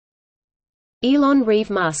Elon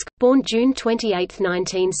Reeve Musk, born June 28,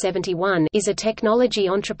 1971, is a technology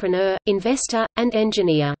entrepreneur, investor, and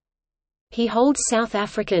engineer. He holds South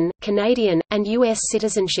African, Canadian, and U.S.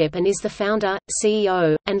 citizenship and is the founder,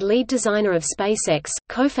 CEO, and lead designer of SpaceX,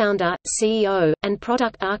 co-founder, CEO, and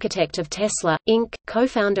product architect of Tesla, Inc.,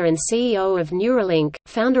 co-founder and CEO of Neuralink,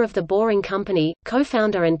 founder of The Boring Company,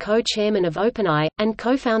 co-founder and co-chairman of OpenAI, and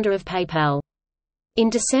co-founder of PayPal. In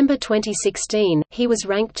December 2016, he was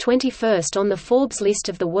ranked 21st on the Forbes list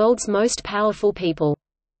of the world's most powerful people.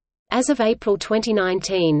 As of April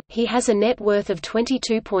 2019, he has a net worth of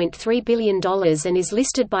 $22.3 billion and is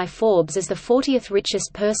listed by Forbes as the 40th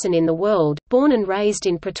richest person in the world. Born and raised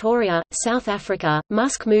in Pretoria, South Africa,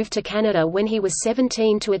 Musk moved to Canada when he was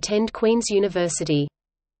 17 to attend Queen's University.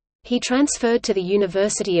 He transferred to the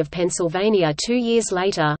University of Pennsylvania 2 years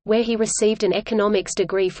later, where he received an economics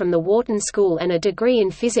degree from the Wharton School and a degree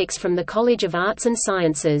in physics from the College of Arts and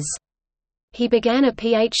Sciences. He began a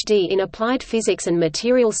Ph.D. in applied physics and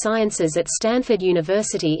material sciences at Stanford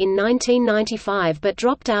University in 1995 but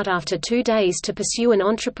dropped out after 2 days to pursue an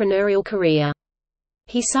entrepreneurial career.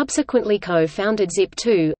 He subsequently co-founded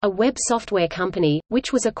Zip2, a web software company,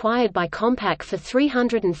 which was acquired by Compaq for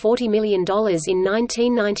 $340 million in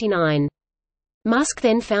 1999. Musk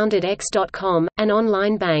then founded X.com, an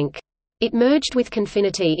online bank. It merged with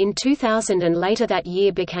Confinity in 2000 and later that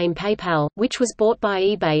year became PayPal, which was bought by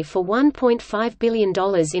eBay for $1.5 billion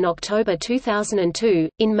in October 2002.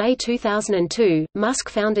 In May 2002, Musk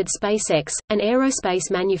founded SpaceX, an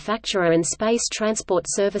aerospace manufacturer and space transport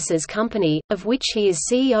services company, of which he is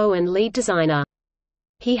CEO and lead designer.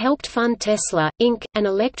 He helped fund Tesla, Inc., an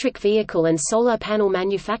electric vehicle and solar panel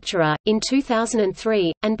manufacturer, in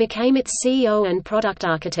 2003, and became its CEO and product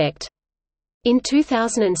architect. In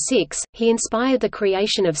 2006, he inspired the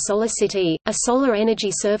creation of SolarCity, a solar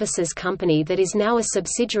energy services company that is now a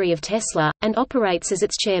subsidiary of Tesla, and operates as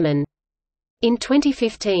its chairman. In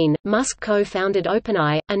 2015, Musk co-founded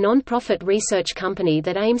OpenAI, a non-profit research company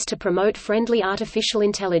that aims to promote friendly artificial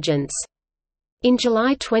intelligence. In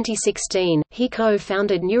July 2016, he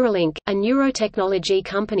co-founded Neuralink, a neurotechnology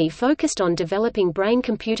company focused on developing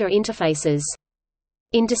brain-computer interfaces.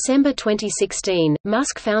 In December 2016,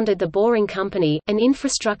 Musk founded The Boring Company, an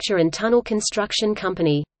infrastructure and tunnel construction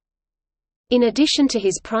company. In addition to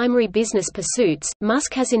his primary business pursuits,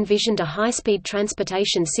 Musk has envisioned a high-speed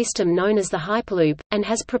transportation system known as the Hyperloop, and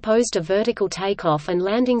has proposed a vertical takeoff and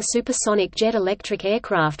landing supersonic jet electric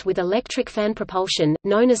aircraft with electric fan propulsion,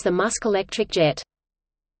 known as the Musk Electric Jet.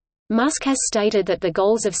 Musk has stated that the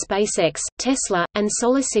goals of SpaceX, Tesla, and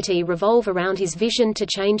SolarCity revolve around his vision to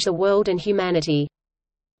change the world and humanity.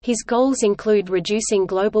 His goals include reducing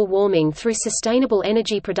global warming through sustainable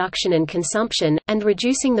energy production and consumption, and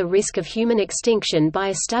reducing the risk of human extinction by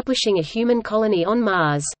establishing a human colony on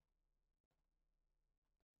Mars.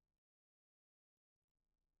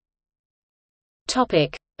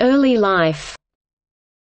 Early life.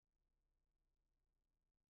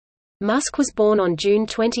 Musk was born on June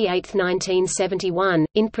 28, 1971,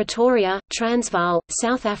 in Pretoria, Transvaal,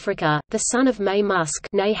 South Africa, the son of May Musk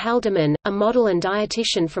née Haldeman, a model and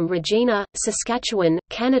dietitian from Regina, Saskatchewan,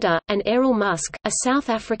 Canada, and Errol Musk, a South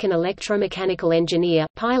African electromechanical engineer,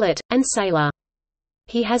 pilot, and sailor.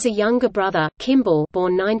 He has a younger brother, Kimball,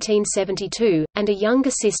 born 1972, and a younger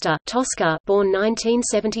sister, Tosca, born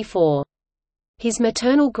 1974. His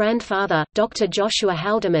maternal grandfather, Dr. Joshua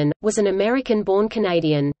Haldeman, was an American-born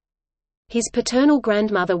Canadian. His paternal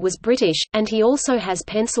grandmother was British, and he also has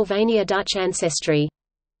Pennsylvania Dutch ancestry.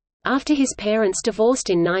 After his parents divorced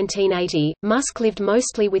in 1980, Musk lived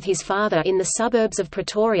mostly with his father in the suburbs of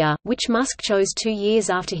Pretoria, which Musk chose 2 years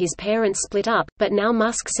after his parents split up, but now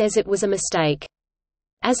Musk says it was a mistake.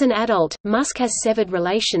 As an adult, Musk has severed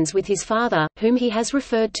relations with his father, whom he has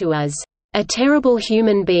referred to as a terrible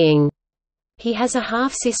human being. He has a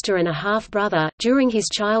half-sister and a half-brother. During his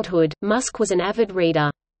childhood, Musk was an avid reader.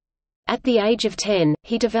 At the age of 10,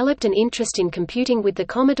 he developed an interest in computing with the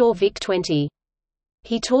Commodore VIC-20.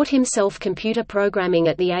 He taught himself computer programming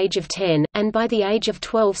at the age of 10, and by the age of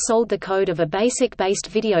 12 sold the code of a BASIC-based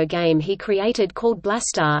video game he created called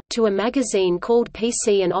Blastar, to a magazine called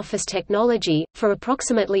PC and Office Technology, for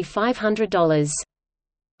approximately $500.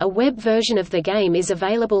 A web version of the game is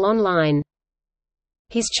available online.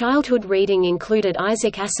 His childhood reading included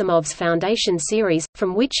Isaac Asimov's Foundation series,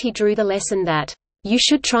 from which he drew the lesson that you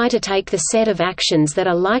should try to take the set of actions that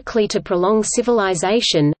are likely to prolong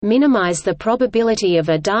civilization, minimize the probability of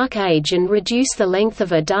a dark age and reduce the length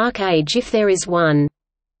of a dark age if there is one.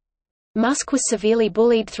 Musk was severely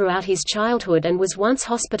bullied throughout his childhood and was once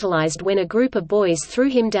hospitalized when a group of boys threw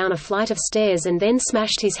him down a flight of stairs and then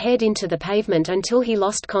smashed his head into the pavement until he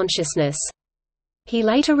lost consciousness. He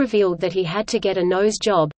later revealed that he had to get a nose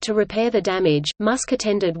job. To repair the damage, Musk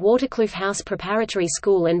attended Waterkloof House Preparatory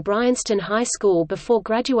School and Bryanston High School before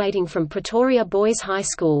graduating from Pretoria Boys High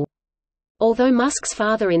School. Although Musk's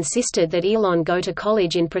father insisted that Elon go to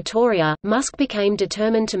college in Pretoria, Musk became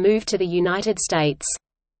determined to move to the United States.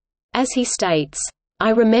 As he states,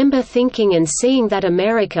 "I remember thinking and seeing that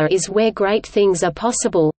America is where great things are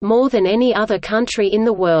possible, more than any other country in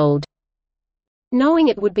the world." Knowing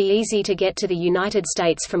it would be easy to get to the United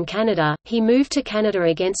States from Canada, he moved to Canada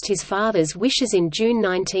against his father's wishes in June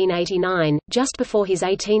 1989, just before his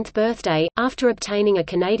 18th birthday, after obtaining a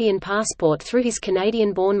Canadian passport through his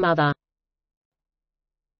Canadian-born mother.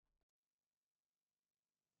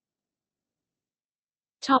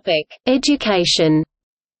 Education.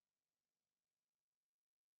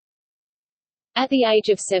 At the age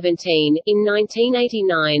of 17, in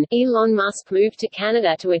 1989, Elon Musk moved to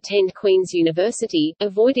Canada to attend Queen's University,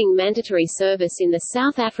 avoiding mandatory service in the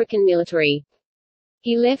South African military.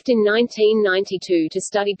 He left in 1992 to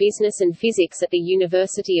study business and physics at the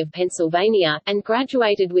University of Pennsylvania, and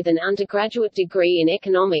graduated with an undergraduate degree in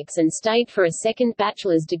economics and stayed for a second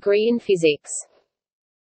bachelor's degree in physics.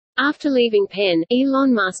 After leaving Penn,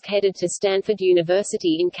 Elon Musk headed to Stanford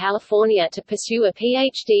University in California to pursue a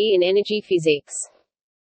PhD in energy physics.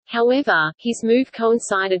 However, his move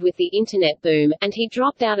coincided with the Internet boom, and he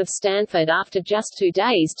dropped out of Stanford after just 2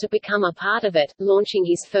 days to become a part of it, launching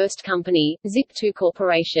his first company, Zip2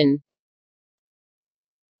 Corporation.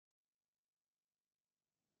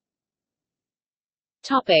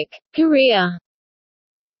 Career.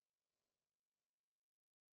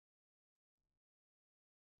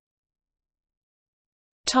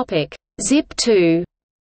 Zip2.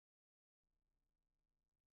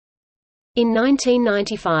 In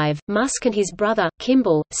 1995, Musk and his brother,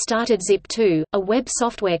 Kimball, started Zip2, a web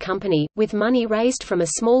software company, with money raised from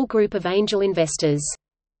a small group of angel investors.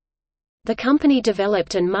 The company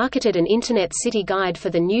developed and marketed an Internet City Guide for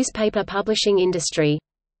the newspaper publishing industry.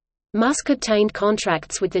 Musk obtained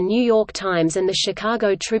contracts with the New York Times and the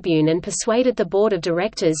Chicago Tribune and persuaded the board of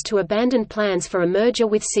directors to abandon plans for a merger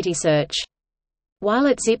with CitySearch. While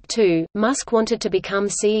at Zip2, Musk wanted to become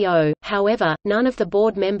CEO, however, none of the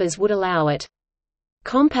board members would allow it.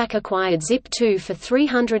 Compaq acquired Zip2 for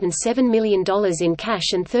 $307 million in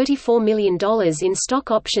cash and $34 million in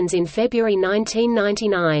stock options in February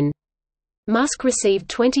 1999. Musk received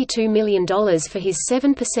 $22 million for his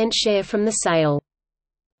 7% share from the sale.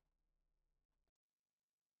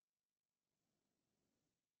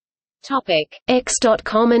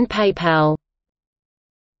 X.com and PayPal.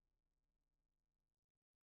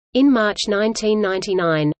 In March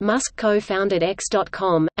 1999, Musk co-founded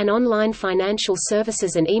X.com, an online financial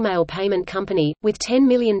services and email payment company, with $10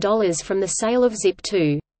 million from the sale of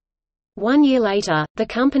Zip2. 1 year later, the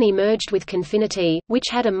company merged with Confinity, which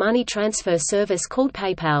had a money transfer service called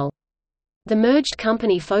PayPal. The merged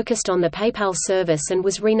company focused on the PayPal service and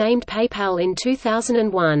was renamed PayPal in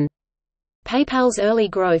 2001. PayPal's early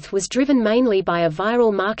growth was driven mainly by a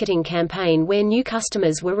viral marketing campaign where new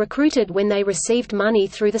customers were recruited when they received money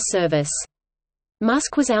through the service.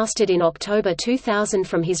 Musk was ousted in October 2000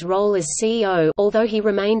 from his role as CEO, although he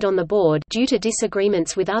remained on the board, due to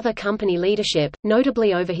disagreements with other company leadership,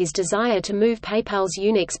 notably over his desire to move PayPal's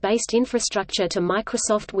Unix-based infrastructure to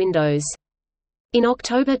Microsoft Windows. In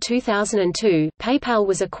October 2002, PayPal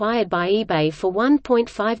was acquired by eBay for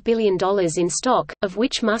 $1.5 billion in stock, of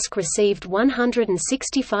which Musk received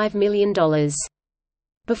 $165 million.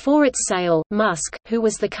 Before its sale, Musk, who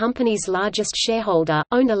was the company's largest shareholder,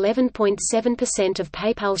 owned 11.7% of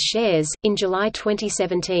PayPal's shares. In July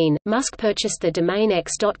 2017, Musk purchased the domain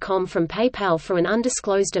X.com from PayPal for an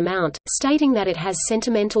undisclosed amount, stating that it has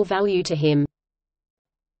sentimental value to him.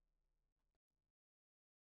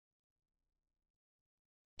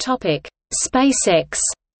 SpaceX.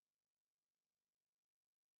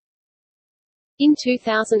 In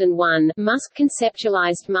 2001, Musk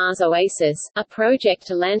conceptualized Mars Oasis, a project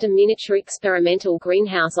to land a miniature experimental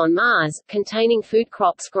greenhouse on Mars, containing food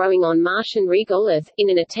crops growing on Martian regolith, in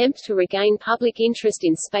an attempt to regain public interest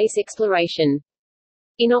in space exploration.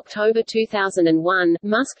 In October 2001,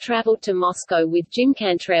 Musk traveled to Moscow with Jim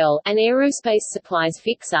Cantrell, an aerospace supplies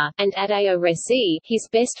fixer, and Adeo Resi, his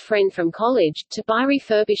best friend from college, to buy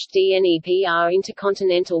refurbished DNEPR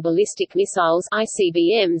intercontinental ballistic missiles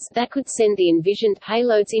 (ICBMs) that could send the envisioned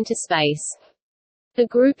payloads into space. The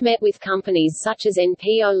group met with companies such as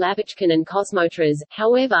NPO Lavochkin and Cosmotras.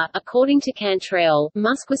 However, according to Cantrell,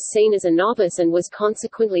 Musk was seen as a novice and was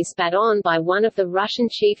consequently spat on by one of the Russian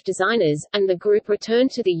chief designers, and the group returned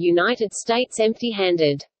to the United States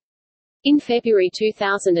empty-handed. In February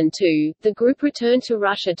 2002, the group returned to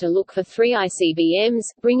Russia to look for 3 ICBMs,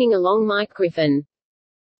 bringing along Mike Griffin.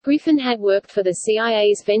 Griffin had worked for the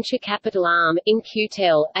CIA's venture capital arm,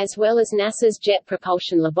 In-Q-Tel, as well as NASA's Jet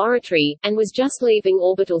Propulsion Laboratory, and was just leaving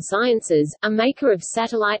Orbital Sciences, a maker of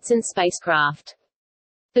satellites and spacecraft.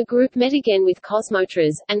 The group met again with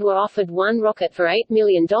Cosmotras, and were offered one rocket for $8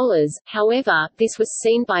 million. However, this was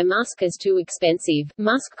seen by Musk as too expensive.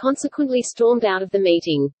 Musk consequently stormed out of the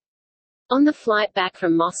meeting. On the flight back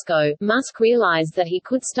from Moscow, Musk realized that he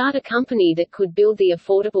could start a company that could build the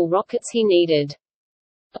affordable rockets he needed.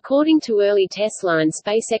 According to early Tesla and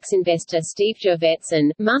SpaceX investor Steve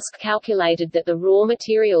Jurvetson, Musk calculated that the raw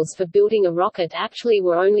materials for building a rocket actually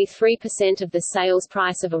were only 3% of the sales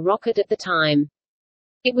price of a rocket at the time.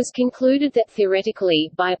 It was concluded that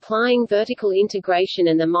theoretically, by applying vertical integration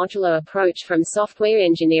and the modular approach from software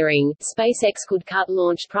engineering, SpaceX could cut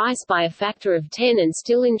launch price by a factor of 10 and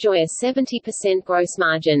still enjoy a 70% gross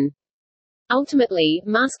margin. Ultimately,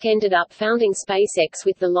 Musk ended up founding SpaceX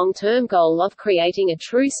with the long-term goal of creating a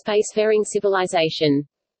true spacefaring civilization.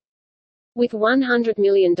 With $100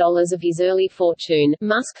 million of his early fortune,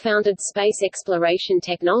 Musk founded Space Exploration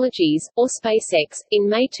Technologies, or SpaceX, in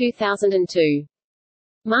May 2002.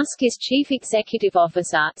 Musk is Chief Executive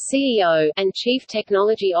Officer (CEO) and Chief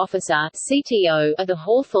Technology Officer (CTO) of the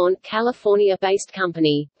Hawthorne, California-based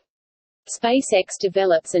company. SpaceX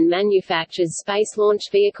develops and manufactures space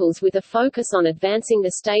launch vehicles with a focus on advancing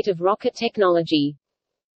the state of rocket technology.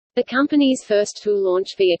 The company's first 2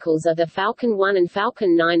 launch vehicles are the Falcon 1 and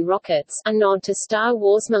Falcon 9 rockets, a nod to Star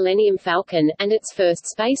Wars Millennium Falcon, and its first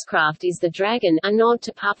spacecraft is the Dragon, a nod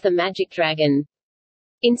to Puff the Magic Dragon.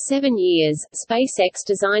 In 7 years, SpaceX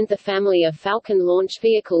designed the family of Falcon launch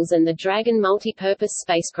vehicles and the Dragon multi-purpose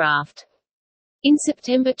spacecraft. In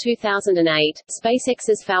September 2008,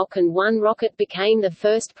 SpaceX's Falcon 1 rocket became the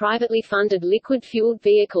first privately funded liquid-fueled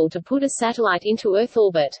vehicle to put a satellite into Earth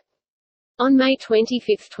orbit. On May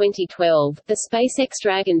 25, 2012, the SpaceX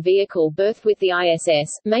Dragon vehicle berthed with the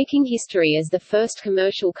ISS, making history as the first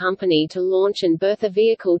commercial company to launch and berth a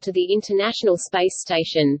vehicle to the International Space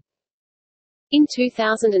Station. In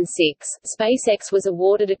 2006, SpaceX was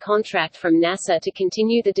awarded a contract from NASA to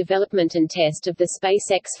continue the development and test of the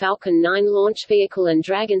SpaceX Falcon 9 launch vehicle and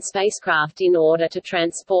Dragon spacecraft in order to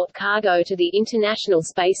transport cargo to the International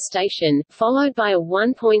Space Station, followed by a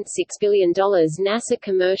 $1.6 billion NASA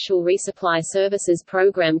Commercial Resupply Services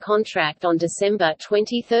Program contract on December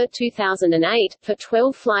 23, 2008, for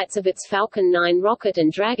 12 flights of its Falcon 9 rocket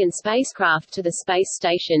and Dragon spacecraft to the space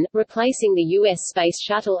station, replacing the U.S. Space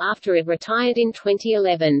Shuttle after it retired in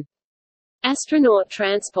 2011. Astronaut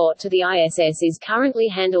transport to the ISS is currently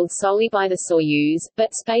handled solely by the Soyuz,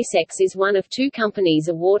 but SpaceX is one of 2 companies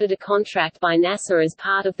awarded a contract by NASA as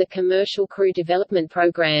part of the Commercial Crew Development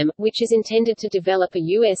Program, which is intended to develop a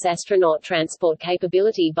U.S. astronaut transport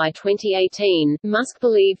capability by 2018. Musk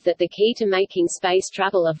believed that the key to making space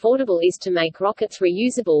travel affordable is to make rockets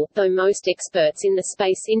reusable, though most experts in the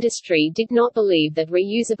space industry did not believe that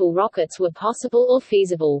reusable rockets were possible or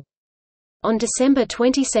feasible. On December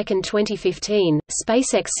 22, 2015,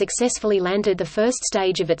 SpaceX successfully landed the first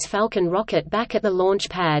stage of its Falcon rocket back at the launch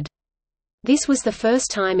pad. This was the first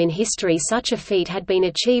time in history such a feat had been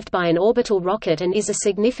achieved by an orbital rocket and is a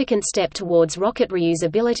significant step towards rocket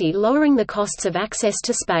reusability, lowering the costs of access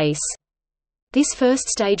to space. This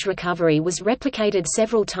first-stage recovery was replicated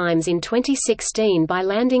several times in 2016 by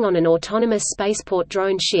landing on an autonomous spaceport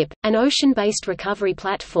drone ship, an ocean-based recovery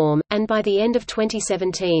platform, and by the end of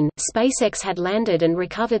 2017, SpaceX had landed and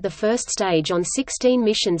recovered the first stage on 16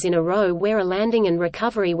 missions in a row where a landing and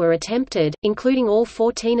recovery were attempted, including all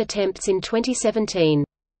 14 attempts in 2017.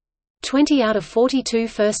 20 out of 42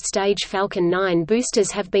 first-stage Falcon 9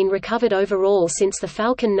 boosters have been recovered overall since the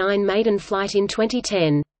Falcon 9 maiden flight in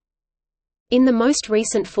 2010. In the most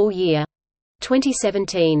recent full year,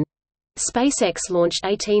 2017, SpaceX launched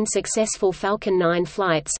 18 successful Falcon 9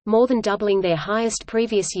 flights, more than doubling their highest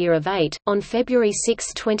previous year of 8. On February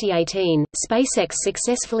 6, 2018, SpaceX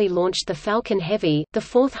successfully launched the Falcon Heavy, the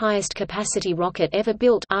 4th highest capacity rocket ever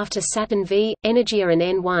built after Saturn V, Energia and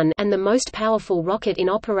N1, and the most powerful rocket in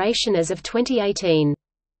operation as of 2018.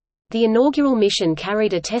 The inaugural mission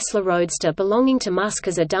carried a Tesla Roadster belonging to Musk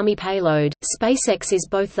as a dummy payload. SpaceX is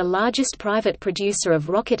both the largest private producer of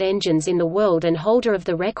rocket engines in the world and holder of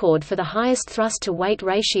the record for the highest thrust-to-weight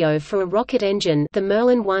ratio for a rocket engine, the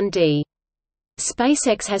Merlin 1D.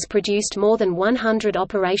 SpaceX has produced more than 100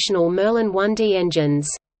 operational Merlin 1D engines.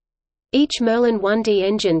 Each Merlin 1D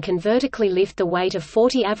engine can vertically lift the weight of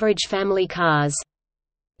 40 average family cars.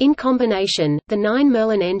 In combination, the 9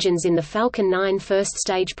 Merlin engines in the Falcon 9 first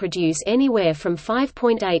stage produce anywhere from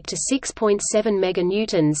 5.8 to 6.7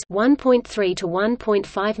 meganewtons (1.3 to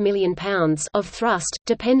 1.5 million pounds) of thrust,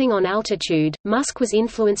 depending on altitude. Musk was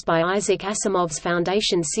influenced by Isaac Asimov's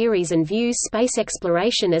Foundation series and views space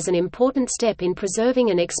exploration as an important step in preserving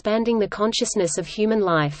and expanding the consciousness of human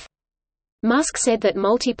life. Musk said that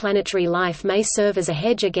multiplanetary life may serve as a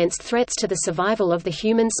hedge against threats to the survival of the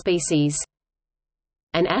human species.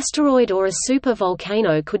 An asteroid or a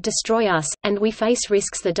super-volcano could destroy us, and we face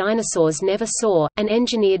risks the dinosaurs never saw. An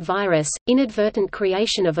engineered virus, inadvertent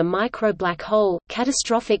creation of a micro-black hole,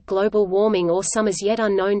 catastrophic global warming or some as yet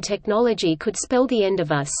unknown technology could spell the end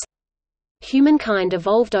of us. Humankind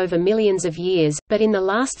evolved over millions of years, but in the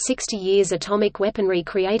last 60 years atomic weaponry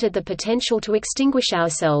created the potential to extinguish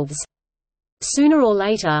ourselves. Sooner or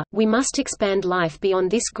later, we must expand life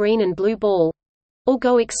beyond this green and blue ball—or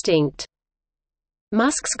go extinct.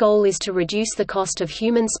 Musk's goal is to reduce the cost of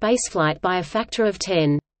human spaceflight by a factor of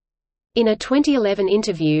 10. In a 2011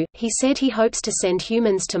 interview, he said he hopes to send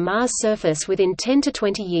humans to Mars' surface within 10 to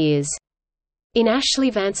 20 years. In Ashlee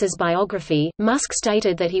Vance's biography, Musk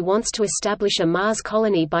stated that he wants to establish a Mars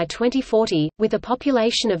colony by 2040, with a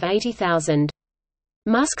population of 80,000.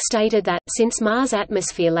 Musk stated that, since Mars'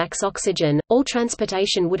 atmosphere lacks oxygen, all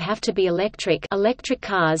transportation would have to be electric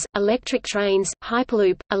cars, electric trains,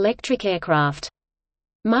 Hyperloop, electric aircraft.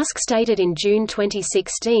 Musk stated in June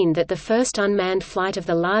 2016 that the first unmanned flight of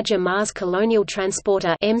the larger Mars Colonial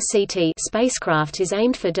Transporter (MCT) spacecraft is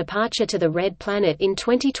aimed for departure to the Red Planet in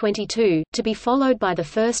 2022, to be followed by the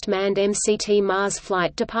first manned MCT Mars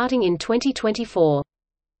flight departing in 2024.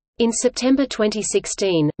 In September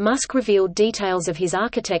 2016, Musk revealed details of his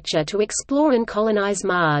architecture to explore and colonize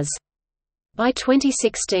Mars. By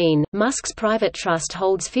 2016, Musk's private trust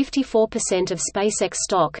holds 54% of SpaceX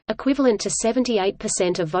stock, equivalent to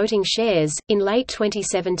 78% of voting shares. In late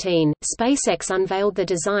 2017, SpaceX unveiled the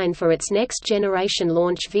design for its next-generation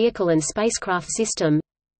launch vehicle and spacecraft system,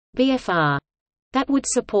 BFR, that would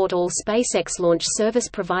support all SpaceX launch service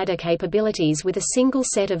provider capabilities with a single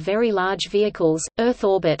set of very large vehicles, Earth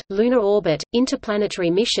orbit, lunar orbit,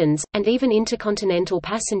 interplanetary missions, and even intercontinental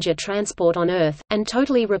passenger transport on Earth, and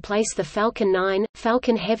totally replace the Falcon 9,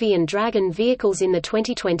 Falcon Heavy and Dragon vehicles in the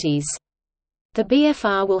 2020s. The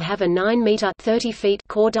BFR will have a 9-meter (30 feet)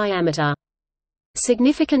 core diameter.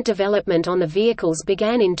 Significant development on the vehicles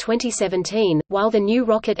began in 2017, while the new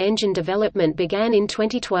rocket engine development began in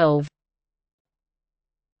 2012.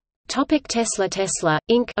 Tesla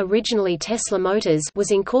Inc. originally Tesla Motors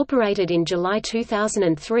was incorporated in July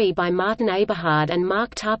 2003 by Martin Eberhard and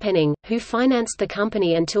Mark Tarpenning, who financed the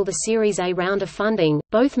company until the Series A round of funding.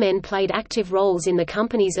 Both men played active roles in the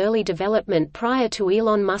company's early development prior to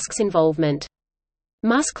Elon Musk's involvement.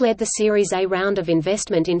 Musk led the Series A round of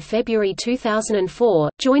investment in February 2004,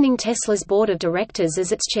 joining Tesla's board of directors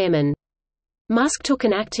as its chairman. Musk took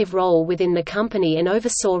an active role within the company and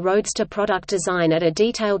oversaw Roadster product design at a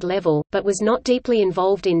detailed level, but was not deeply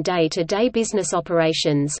involved in day-to-day business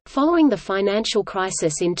operations. Following the financial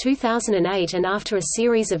crisis in 2008 and after a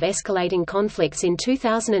series of escalating conflicts in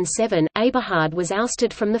 2007, Eberhard was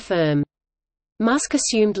ousted from the firm. Musk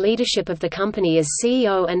assumed leadership of the company as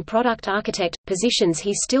CEO and product architect, positions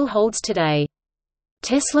he still holds today.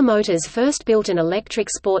 Tesla Motors first built an electric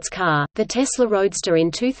sports car, the Tesla Roadster, in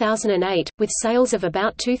 2008, with sales of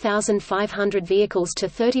about 2,500 vehicles to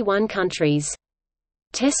 31 countries.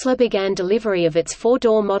 Tesla began delivery of its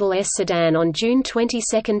four-door Model S sedan on June 22,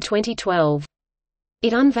 2012.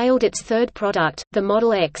 It unveiled its third product, the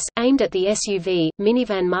Model X, aimed at the SUV,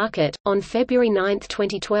 minivan market, on February 9,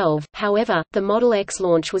 2012. However, the Model X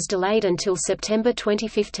launch was delayed until September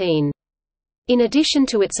 2015. In addition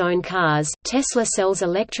to its own cars, Tesla sells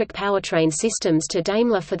electric powertrain systems to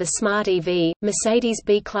Daimler for the Smart EV, Mercedes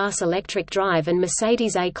B-Class electric drive and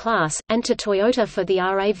Mercedes A-Class, and to Toyota for the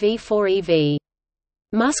RAV4 EV.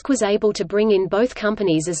 Musk was able to bring in both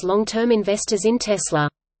companies as long-term investors in Tesla.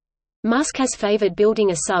 Musk has favored building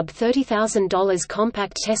a sub-$30,000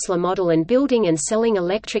 compact Tesla model and building and selling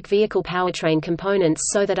electric vehicle powertrain components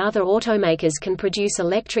so that other automakers can produce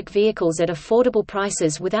electric vehicles at affordable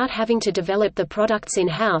prices without having to develop the products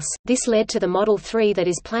in-house. This led to the Model 3 that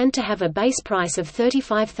is planned to have a base price of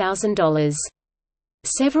 $35,000.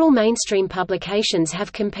 Several mainstream publications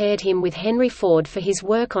have compared him with Henry Ford for his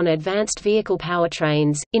work on advanced vehicle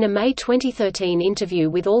powertrains. In a May 2013 interview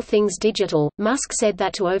with All Things Digital, Musk said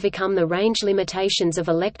that to overcome the range limitations of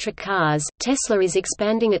electric cars, Tesla is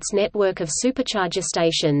expanding its network of supercharger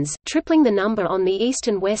stations, tripling the number on the east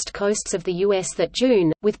and west coasts of the U.S. that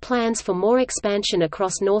June, with plans for more expansion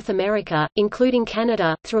across North America, including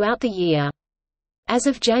Canada, throughout the year. As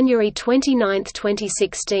of January 29,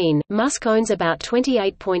 2016, Musk owns about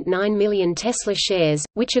 28.9 million Tesla shares,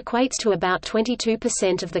 which equates to about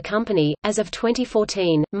 22% of the company. As of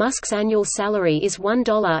 2014, Musk's annual salary is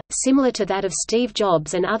 $1, similar to that of Steve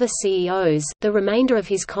Jobs and other CEOs. The remainder of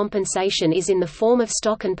his compensation is in the form of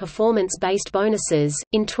stock and performance-based bonuses.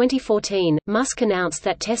 In 2014, Musk announced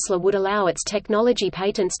that Tesla would allow its technology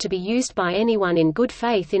patents to be used by anyone in good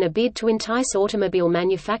faith in a bid to entice automobile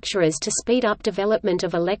manufacturers to speed up development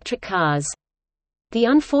of electric cars. The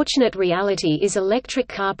unfortunate reality is electric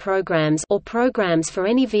car programs, or programs for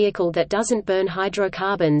any vehicle that doesn't burn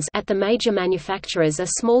hydrocarbons, at the major manufacturers are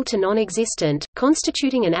small to non-existent,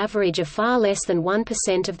 constituting an average of far less than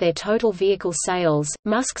 1% of their total vehicle sales,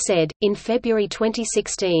 Musk said. In February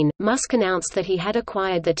 2016, Musk announced that he had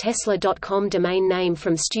acquired the Tesla.com domain name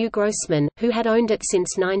from Stu Grossman, who had owned it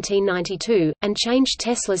since 1992, and changed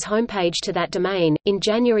Tesla's homepage to that domain. In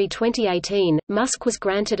January 2018, Musk was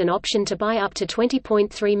granted an option to buy up to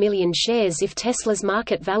 20.3 million shares if Tesla's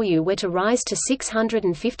market value were to rise to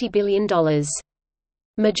 $650 billion.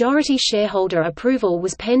 Majority shareholder approval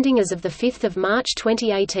was pending as of 5 March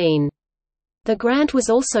 2018. The grant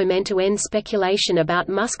was also meant to end speculation about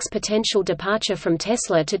Musk's potential departure from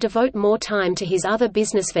Tesla to devote more time to his other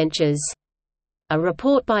business ventures. A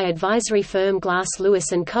report by advisory firm Glass Lewis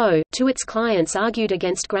 & Co. to its clients argued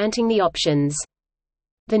against granting the options.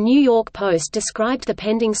 The New York Post described the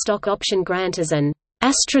pending stock option grant as an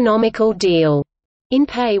astronomical deal in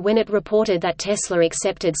pay when it reported that Tesla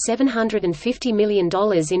accepted $750 million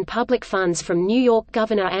in public funds from New York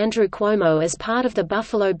Governor Andrew Cuomo as part of the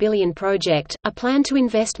Buffalo Billion Project, a plan to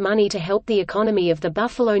invest money to help the economy of the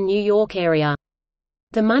Buffalo, New York area.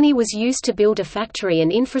 The money was used to build a factory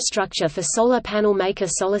and infrastructure for solar panel maker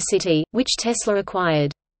SolarCity, which Tesla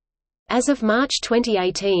acquired. As of March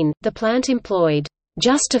 2018, the plant employed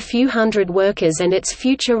just a few hundred workers and its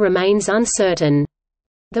future remains uncertain.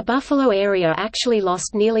 The Buffalo area actually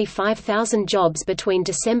lost nearly 5,000 jobs between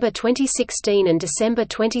December 2016 and December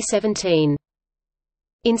 2017.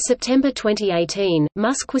 In September 2018,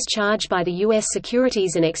 Musk was charged by the U.S.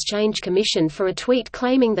 Securities and Exchange Commission for a tweet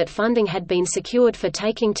claiming that funding had been secured for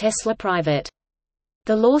taking Tesla private.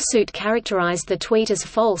 The lawsuit characterized the tweet as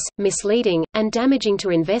false, misleading, and damaging to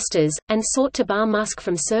investors, and sought to bar Musk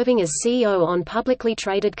from serving as CEO on publicly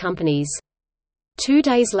traded companies. 2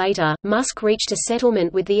 days later, Musk reached a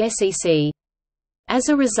settlement with the SEC. As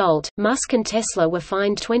a result, Musk and Tesla were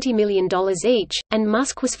fined $20 million each, and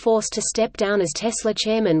Musk was forced to step down as Tesla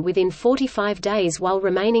chairman within 45 days while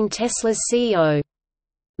remaining Tesla's CEO.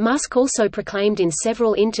 Musk also proclaimed in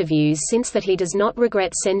several interviews since that he does not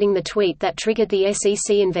regret sending the tweet that triggered the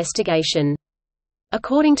SEC investigation.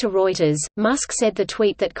 According to Reuters, Musk said the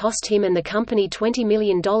tweet that cost him and the company $20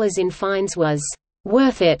 million in fines was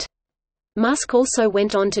worth it. Musk also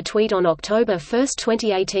went on to tweet on October 1,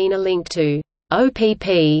 2018 a link to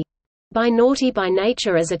OPP by Naughty by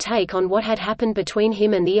Nature as a take on what had happened between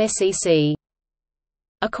him and the SEC.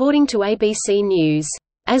 According to ABC News,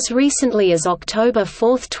 as recently as October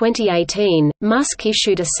 4, 2018, Musk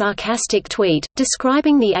issued a sarcastic tweet,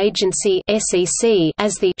 describing the agency SEC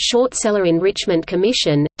as the «short seller enrichment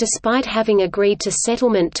commission», despite having agreed to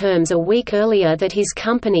settlement terms a week earlier that his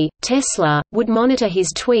company, Tesla, would monitor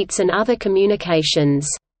his tweets and other communications.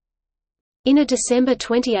 In a December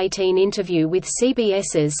 2018 interview with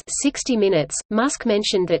CBS's 60 Minutes, Musk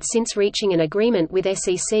mentioned that since reaching an agreement with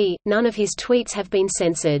SEC, none of his tweets have been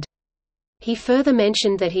censored. He further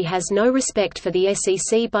mentioned that he has no respect for the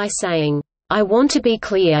SEC by saying, "I want to be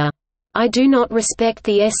clear. I do not respect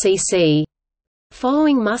the SEC."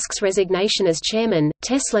 Following Musk's resignation as chairman,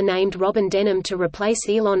 Tesla named Robin Denham to replace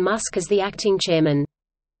Elon Musk as the acting chairman.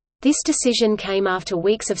 This decision came after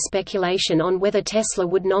weeks of speculation on whether Tesla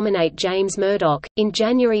would nominate James Murdoch. In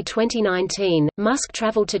January 2019, Musk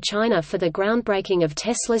traveled to China for the groundbreaking of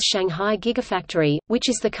Tesla's Shanghai Gigafactory, which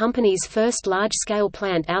is the company's first large-scale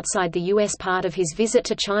plant outside the U.S. Part of his visit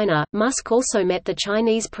to China, Musk also met the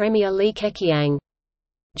Chinese Premier Li Keqiang.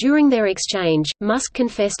 During their exchange, Musk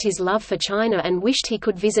confessed his love for China and wished he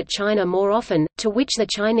could visit China more often, to which the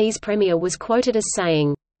Chinese premier was quoted as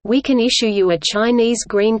saying, "We can issue you a Chinese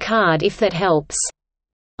green card if that helps."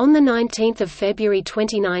 On 19 February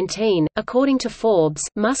 2019, according to Forbes,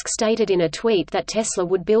 Musk stated in a tweet that Tesla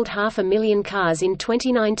would build 500,000 cars in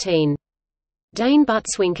 2019. Dane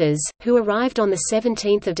Butzwinkers, who arrived on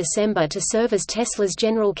 17 December to serve as Tesla's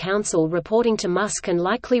general counsel reporting to Musk and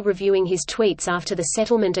likely reviewing his tweets after the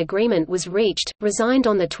settlement agreement was reached, resigned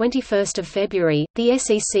on 21 February. The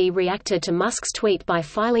SEC reacted to Musk's tweet by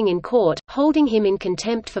filing in court, holding him in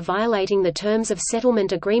contempt for violating the terms of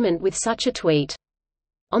settlement agreement with such a tweet.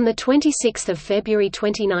 On 26 February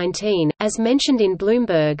 2019, as mentioned in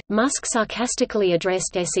Bloomberg, Musk sarcastically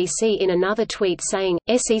addressed SEC in another tweet saying,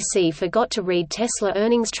 "SEC forgot to read Tesla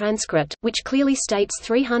earnings transcript, which clearly states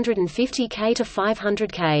 $350K to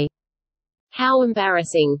 $500K. How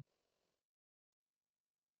embarrassing."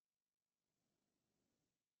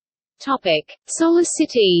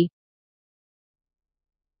 SolarCity.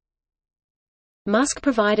 Musk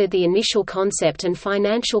provided the initial concept and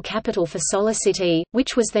financial capital for SolarCity,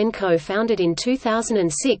 which was then co-founded in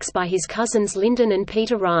 2006 by his cousins Lyndon and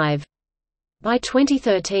Peter Rive. By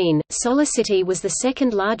 2013, SolarCity was the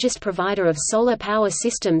second largest provider of solar power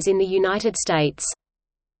systems in the United States.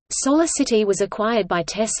 SolarCity was acquired by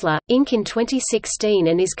Tesla, Inc. in 2016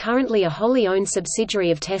 and is currently a wholly owned subsidiary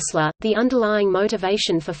of Tesla. The underlying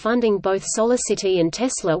motivation for funding both SolarCity and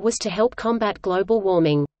Tesla was to help combat global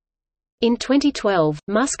warming. In 2012,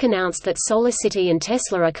 Musk announced that SolarCity and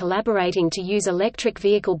Tesla are collaborating to use electric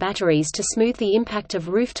vehicle batteries to smooth the impact of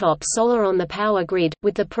rooftop solar on the power grid,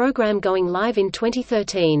 with the program going live in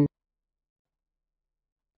 2013.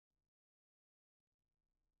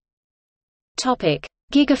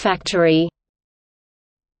 Gigafactory.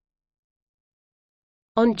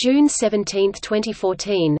 On June 17,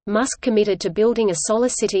 2014, Musk committed to building a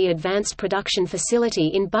SolarCity advanced production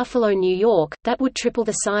facility in Buffalo, New York, that would triple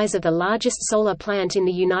the size of the largest solar plant in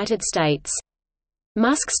the United States.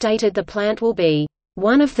 Musk stated the plant will be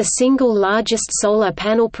one of the single largest solar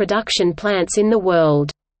panel production plants in the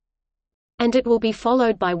world, and it will be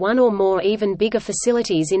followed by one or more even bigger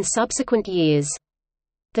facilities in subsequent years.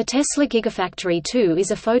 The Tesla Gigafactory 2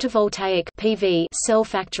 is a photovoltaic (PV) cell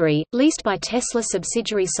factory, leased by Tesla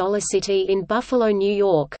subsidiary SolarCity in Buffalo, New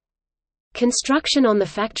York. Construction on the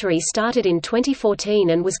factory started in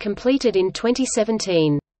 2014 and was completed in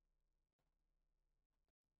 2017.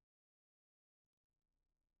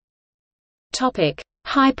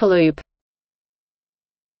 Hyperloop.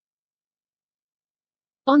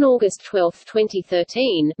 On August 12,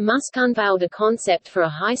 2013, Musk unveiled a concept for a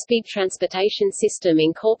high-speed transportation system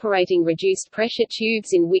incorporating reduced-pressure tubes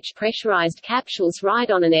in which pressurized capsules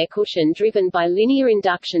ride on an air cushion driven by linear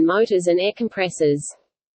induction motors and air compressors.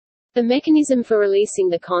 The mechanism for releasing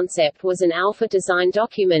the concept was an alpha design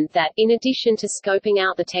document that, in addition to scoping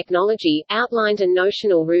out the technology, outlined a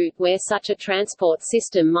notional route where such a transport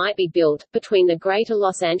system might be built, between the Greater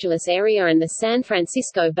Los Angeles area and the San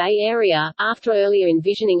Francisco Bay Area. After earlier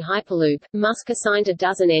envisioning Hyperloop, Musk assigned a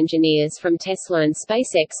dozen engineers from Tesla and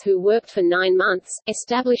SpaceX who worked for 9 months,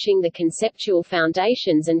 establishing the conceptual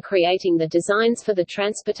foundations and creating the designs for the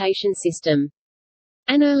transportation system.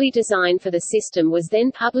 An early design for the system was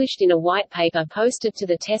then published in a white paper posted to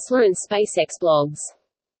the Tesla and SpaceX blogs.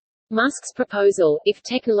 Musk's proposal, if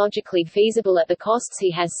technologically feasible at the costs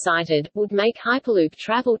he has cited, would make Hyperloop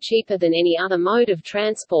travel cheaper than any other mode of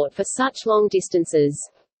transport for such long distances.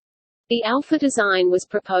 The alpha design was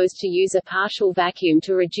proposed to use a partial vacuum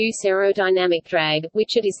to reduce aerodynamic drag,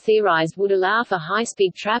 which it is theorized would allow for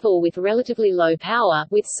high-speed travel with relatively low power,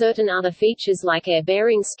 with certain other features like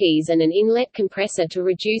air-bearing skis and an inlet compressor to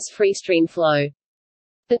reduce free-stream flow.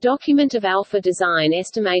 The document of alpha design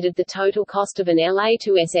estimated the total cost of an LA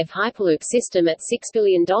to SF Hyperloop system at $6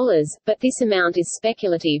 billion, but this amount is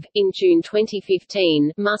speculative. In June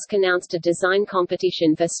 2015, Musk announced a design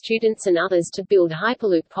competition for students and others to build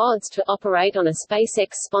Hyperloop pods to operate on a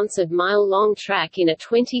SpaceX-sponsored mile-long track in a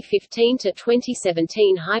 2015 to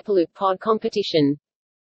 2017 Hyperloop pod competition.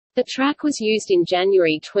 The track was used in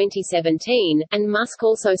January 2017, and Musk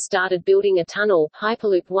also started building a tunnel.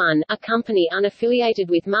 Hyperloop One, a company unaffiliated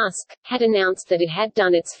with Musk, had announced that it had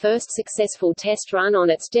done its first successful test run on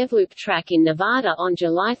its DevLoop track in Nevada on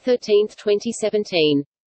July 13, 2017.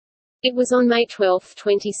 It was on May 12,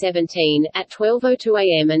 2017, at 12:02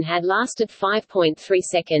 a.m. and had lasted 5.3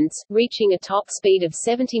 seconds, reaching a top speed of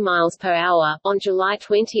 70 miles per hour. On July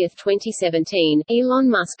 20, 2017, Elon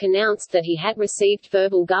Musk announced that he had received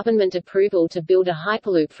verbal government approval to build a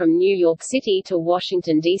Hyperloop from New York City to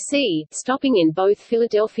Washington, D.C., stopping in both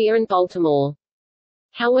Philadelphia and Baltimore.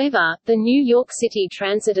 However, the New York City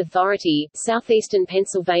Transit Authority, Southeastern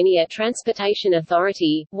Pennsylvania Transportation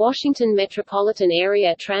Authority, Washington Metropolitan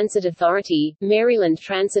Area Transit Authority, Maryland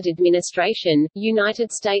Transit Administration,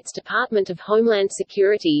 United States Department of Homeland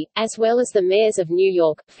Security, as well as the mayors of New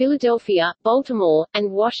York, Philadelphia, Baltimore,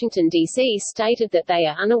 and Washington, D.C. stated that they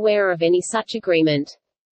are unaware of any such agreement.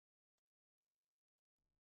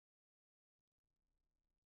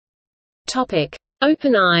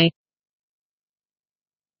 OpenAI.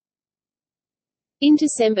 In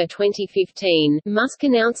December 2015, Musk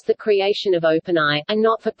announced the creation of OpenAI, a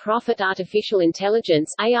not-for-profit artificial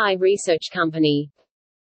intelligence (AI) research company.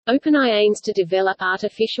 OpenAI aims to develop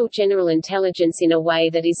artificial general intelligence in a way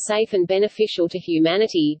that is safe and beneficial to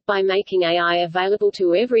humanity. By making AI available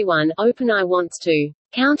to everyone, OpenAI wants to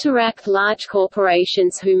counteract large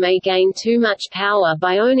corporations who may gain too much power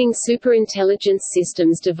by owning superintelligence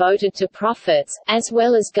systems devoted to profits, as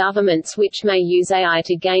well as governments which may use AI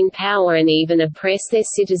to gain power and even oppress their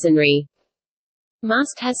citizenry.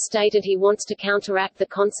 Musk has stated he wants to counteract the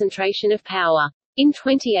concentration of power. In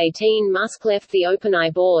 2018, Musk left the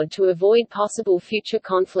OpenAI board to avoid possible future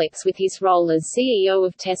conflicts with his role as CEO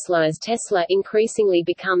of Tesla as Tesla increasingly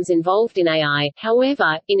becomes involved in AI.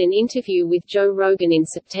 However, in an interview with Joe Rogan in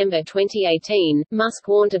September 2018, Musk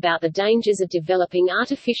warned about the dangers of developing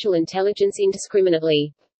artificial intelligence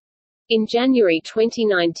indiscriminately. In January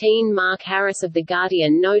 2019, Mark Harris of The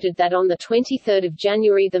Guardian noted that on 23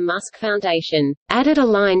 January the Musk Foundation added a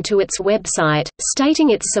line to its website, stating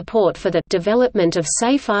its support for the development of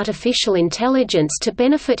safe artificial intelligence to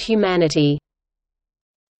benefit humanity.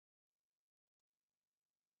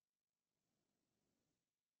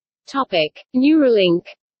 Neuralink.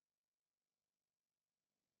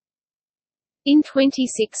 In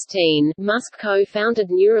 2016, Musk co-founded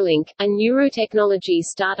Neuralink, a neurotechnology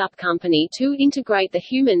startup company to integrate the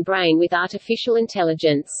human brain with artificial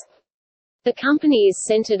intelligence. The company is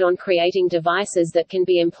centered on creating devices that can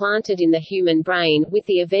be implanted in the human brain, with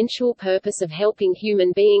the eventual purpose of helping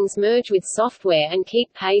human beings merge with software and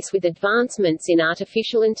keep pace with advancements in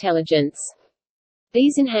artificial intelligence.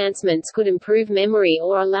 These enhancements could improve memory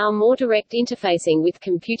or allow more direct interfacing with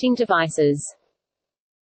computing devices.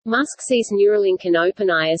 Musk sees Neuralink and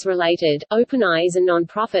OpenAI as related. OpenAI is a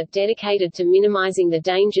non-profit dedicated to minimizing the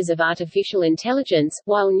dangers of artificial intelligence,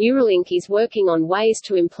 while Neuralink is working on ways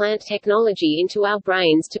to implant technology into our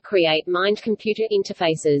brains to create mind-computer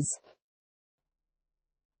interfaces.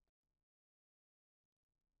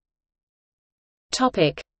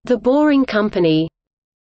 The Boring Company.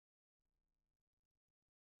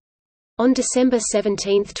 On December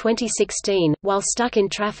 17, 2016, while stuck in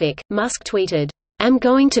traffic, Musk tweeted, "I'm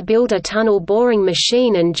going to build a tunnel boring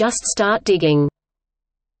machine and just start digging."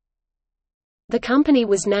 The company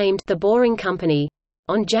was named The Boring Company.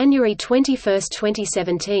 On January 21,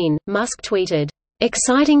 2017, Musk tweeted,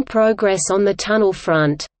 "Exciting progress on the tunnel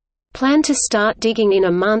front. Plan to start digging in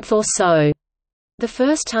a month or so." The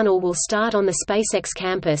first tunnel will start on the SpaceX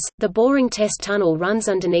campus. The Boring Test Tunnel runs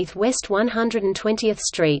underneath West 120th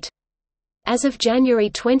Street. As of January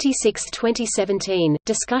 26, 2017,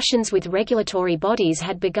 discussions with regulatory bodies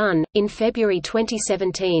had begun. In February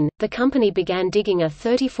 2017, the company began digging a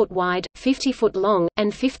 30-foot wide, 50-foot long,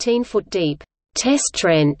 and 15-foot deep test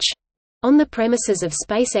trench on the premises of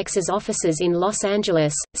SpaceX's offices in Los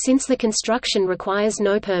Angeles, since the construction requires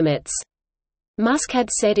no permits. Musk had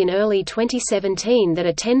said in early 2017 that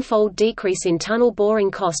a tenfold decrease in tunnel boring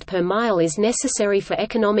cost per mile is necessary for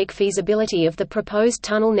economic feasibility of the proposed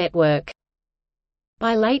tunnel network.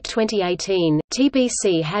 By late 2018,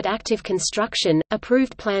 TBC had active construction,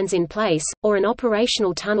 approved plans in place, or an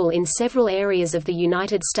operational tunnel in several areas of the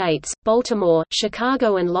United States, Baltimore,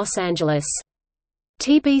 Chicago and Los Angeles.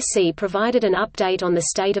 TBC provided an update on the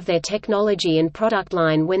state of their technology and product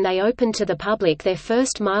line when they opened to the public their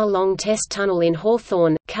first mile-long test tunnel in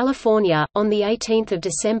Hawthorne, California, on 18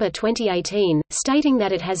 December 2018, stating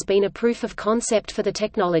that it has been a proof of concept for the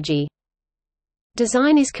technology.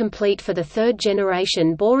 Design is complete for the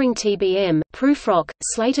third-generation boring TBM, Prufrock,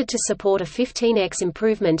 slated to support a 15x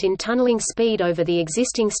improvement in tunneling speed over the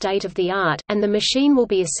existing state-of-the-art, and the machine will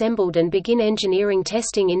be assembled and begin engineering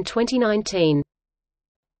testing in 2019.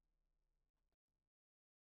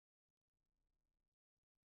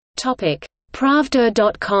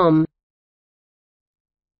 Pravda.com.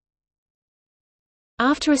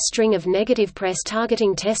 After a string of negative press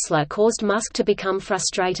targeting Tesla caused Musk to become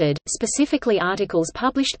frustrated, specifically articles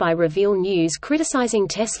published by Reveal News criticizing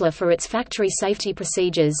Tesla for its factory safety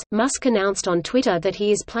procedures, Musk announced on Twitter that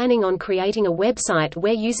he is planning on creating a website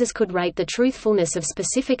where users could rate the truthfulness of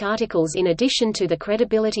specific articles in addition to the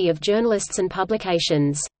credibility of journalists and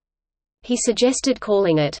publications. He suggested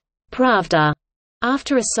calling it Pravda,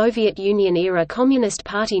 after a Soviet Union-era Communist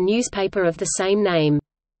Party newspaper of the same name.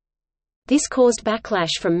 This caused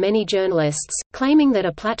backlash from many journalists, claiming that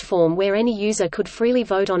a platform where any user could freely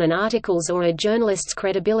vote on an article's or a journalist's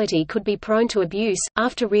credibility could be prone to abuse.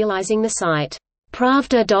 After realizing the site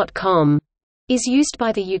Pravda.com is used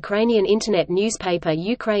by the Ukrainian internet newspaper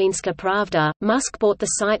Ukrainska Pravda, Musk bought the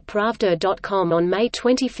site Pravda.com on May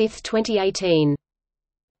 25, 2018.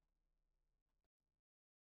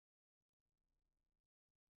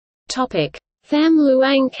 Tham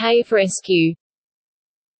Luang cave rescue.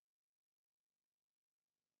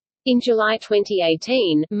 In July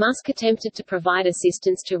 2018, Musk attempted to provide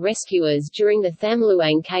assistance to rescuers during the Tham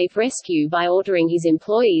Luang cave rescue by ordering his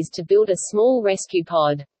employees to build a small rescue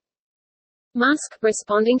pod. Musk,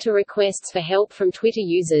 responding to requests for help from Twitter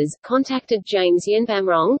users, contacted James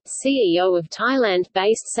Yenbamrong, CEO of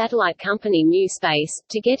Thailand-based satellite company Mu Space,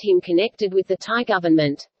 to get him connected with the Thai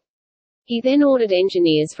government. He then ordered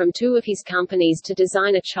engineers from two of his companies to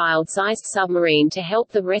design a child-sized submarine to help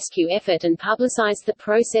the rescue effort and publicized the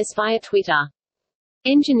process via Twitter.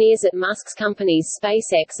 Engineers at Musk's companies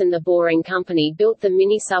SpaceX and the Boring Company built the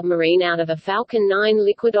mini-submarine out of a Falcon 9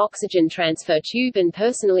 liquid oxygen transfer tube and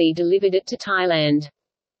personally delivered it to Thailand.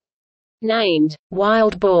 Named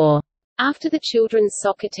Wild Boar after the children's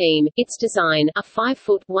soccer team, its design, a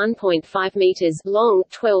 5-foot (1.5 meters) long,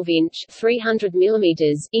 12-inch (300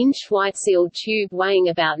 millimeters) white-sealed tube weighing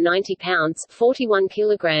about 90 pounds (41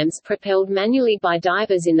 kilograms), propelled manually by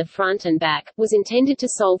divers in the front and back, was intended to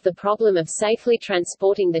solve the problem of safely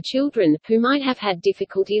transporting the children, who might have had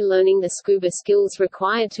difficulty learning the scuba skills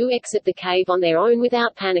required to exit the cave on their own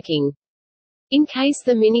without panicking. In case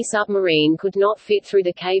the mini-submarine could not fit through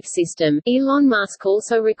the cave system, Elon Musk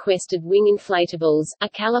also requested Wing Inflatables, a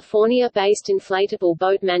California-based inflatable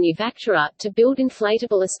boat manufacturer, to build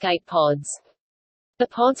inflatable escape pods. The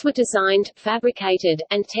pods were designed, fabricated,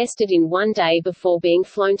 and tested in one day before being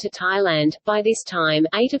flown to Thailand. By this time,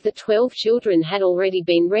 8 of the 12 children had already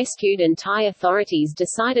been rescued and Thai authorities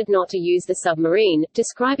decided not to use the submarine,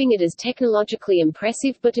 describing it as technologically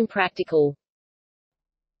impressive but impractical.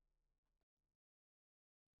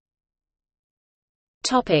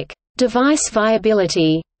 Topic: Device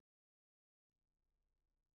viability.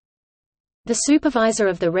 The supervisor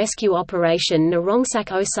of the rescue operation Narongsak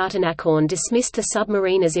Osatanakorn dismissed the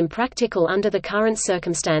submarine as impractical under the current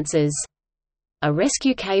circumstances. A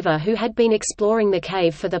rescue caver who had been exploring the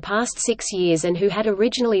cave for the past 6 years and who had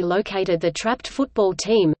originally located the trapped football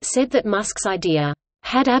team, said that Musk's idea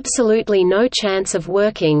had absolutely no chance of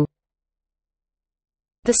working.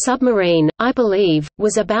 The submarine, I believe,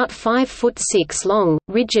 was about 5'6" long,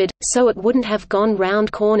 rigid, so it wouldn't have gone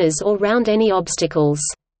round corners or round any obstacles.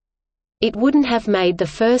 It wouldn't have made the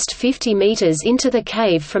first 50 meters into the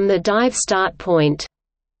cave from the dive start point.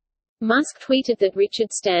 Musk tweeted that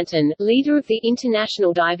Richard Stanton, leader of the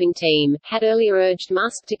international diving team, had earlier urged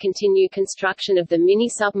Musk to continue construction of the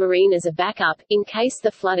mini-submarine as a backup, in case the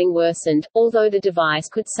flooding worsened. Although the device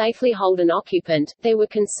could safely hold an occupant, there were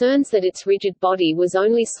concerns that its rigid body was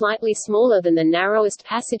only slightly smaller than the narrowest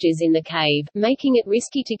passages in the cave, making it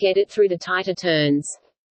risky to get it through the tighter turns.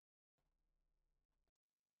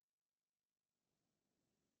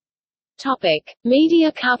 Topic: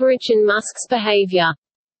 Media coverage and Musk's behavior.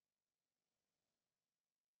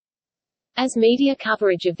 As media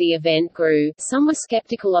coverage of the event grew, some were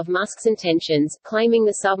skeptical of Musk's intentions, claiming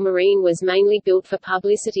the submarine was mainly built for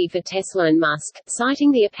publicity for Tesla and Musk.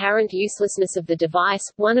 Citing the apparent uselessness of the device,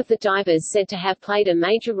 one of the divers said to have played a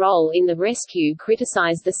major role in the rescue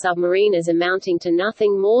criticized the submarine as amounting to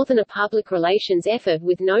nothing more than a public relations effort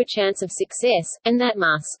with no chance of success, and that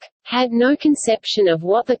Musk had no conception of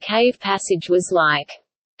what the cave passage was like,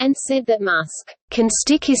 and said that Musk can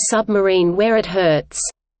stick his submarine where it hurts.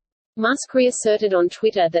 Musk reasserted on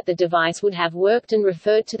Twitter that the device would have worked and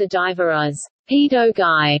referred to the diver as pedo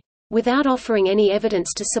guy, without offering any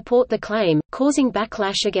evidence to support the claim, causing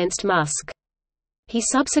backlash against Musk. He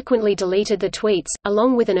subsequently deleted the tweets,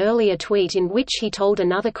 along with an earlier tweet in which he told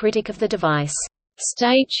another critic of the device,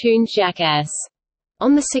 "Stay tuned, jackass."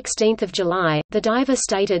 On 16 July, the diver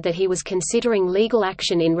stated that he was considering legal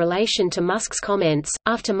action in relation to Musk's comments.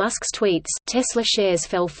 After Musk's tweets, Tesla shares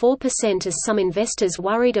fell 4% as some investors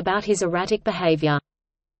worried about his erratic behavior.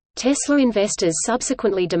 Tesla investors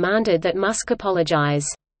subsequently demanded that Musk apologize.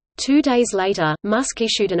 2 days later, Musk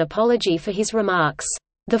issued an apology for his remarks,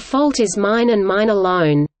 "The fault is mine and mine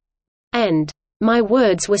alone," and "My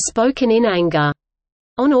words were spoken in anger."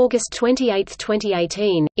 On August 28,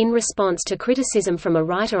 2018, in response to criticism from a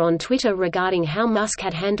writer on Twitter regarding how Musk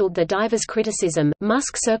had handled the diver's criticism,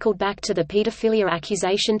 Musk circled back to the pedophilia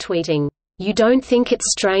accusation tweeting, "You don't think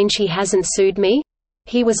it's strange he hasn't sued me?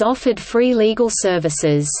 He was offered free legal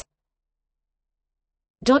services."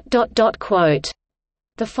 Quote.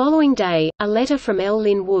 The following day, a letter from L.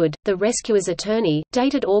 Lin Wood, the rescuer's attorney,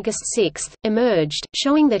 dated August 6, emerged,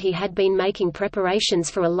 showing that he had been making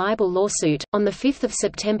preparations for a libel lawsuit. On 5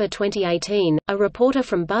 September 2018, a reporter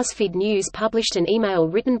from BuzzFeed News published an email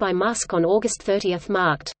written by Musk on August 30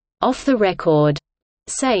 marked, "Off the record,"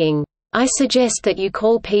 saying, "I suggest that you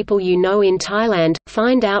call people you know in Thailand,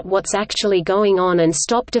 find out what's actually going on and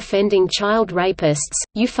stop defending child rapists,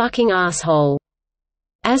 you fucking asshole."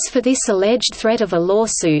 As for this alleged threat of a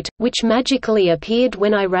lawsuit, which magically appeared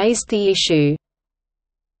when I raised the issue,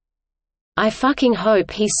 I fucking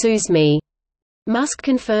hope he sues me." Musk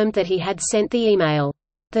confirmed that he had sent the email.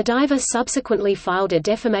 The diver subsequently filed a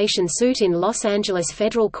defamation suit in Los Angeles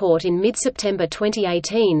federal court in mid-September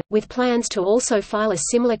 2018, with plans to also file a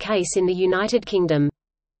similar case in the United Kingdom.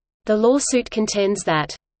 The lawsuit contends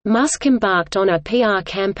that Musk embarked on a PR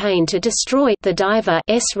campaign to destroy the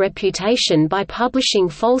diver's reputation by publishing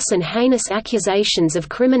false and heinous accusations of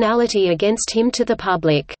criminality against him to the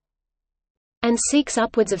public, and seeks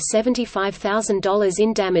upwards of $75,000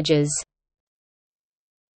 in damages.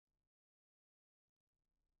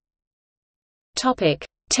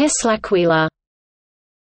 Teslaquila.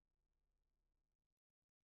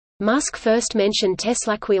 Musk first mentioned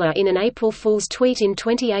Teslaquila in an April Fool's tweet in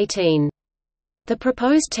 2018. The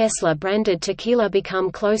proposed Tesla-branded tequila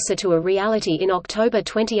became closer to a reality in October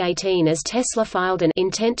 2018 as Tesla filed an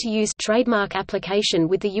intent-to-use trademark application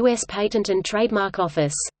with the U.S. Patent and Trademark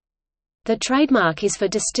Office. The trademark is for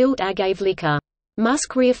distilled agave liquor.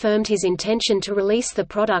 Musk reaffirmed his intention to release the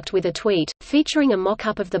product with a tweet, featuring a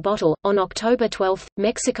mock-up of the bottle. On October 12,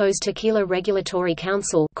 Mexico's Tequila Regulatory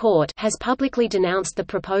Council (CORT) has publicly denounced the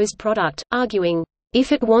proposed product, arguing,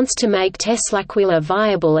 "If it wants to make Teslaquila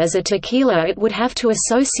viable as a tequila, it would have to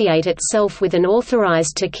associate itself with an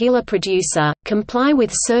authorized tequila producer, comply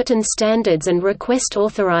with certain standards and request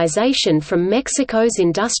authorization from Mexico's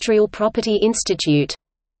Industrial Property Institute."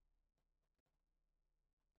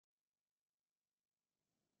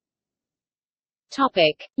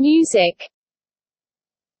 Music.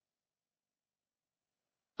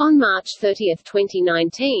 On March 30,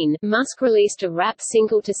 2019, Musk released a rap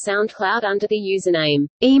single to SoundCloud under the username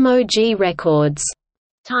Emoji Records,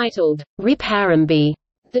 titled Rip Harambe.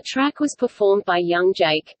 The track was performed by Young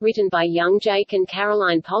Jake, written by Young Jake and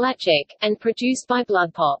Caroline Polachek, and produced by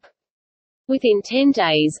Blood Pop. Within 10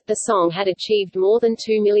 days, the song had achieved more than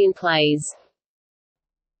 2 million plays.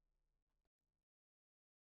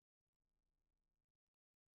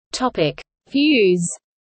 Views.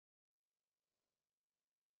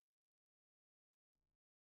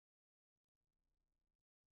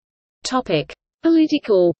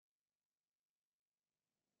 Political.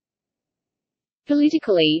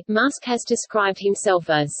 Politically, Musk has described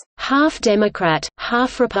himself as half Democrat,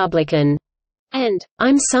 half Republican, and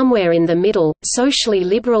I'm somewhere in the middle, socially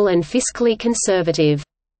liberal and fiscally conservative.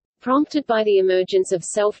 Prompted by the emergence of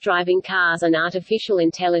self-driving cars and artificial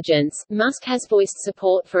intelligence, Musk has voiced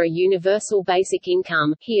support for a universal basic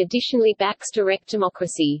income. He additionally backs direct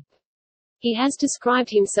democracy. He has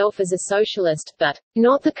described himself as a socialist, but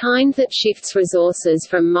not the kind that shifts resources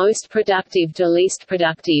from most productive to least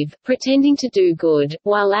productive, pretending to do good,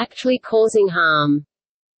 while actually causing harm.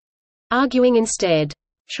 Arguing instead,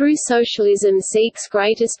 true socialism seeks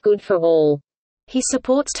greatest good for all. He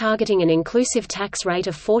supports targeting an inclusive tax rate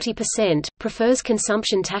of 40%, prefers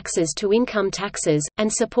consumption taxes to income taxes,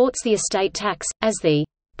 and supports the estate tax, as the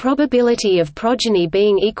probability of progeny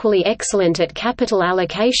being equally excellent at capital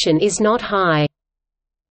allocation is not high.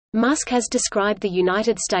 Musk has described the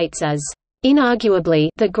United States as inarguably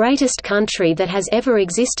the greatest country that has ever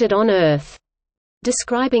existed on Earth,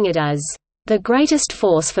 describing it as the greatest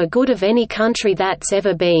force for good of any country that's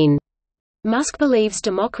ever been. Musk believes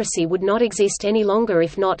democracy would not exist any longer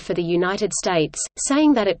if not for the United States,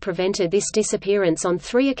 saying that it prevented this disappearance on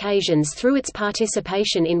 3 occasions through its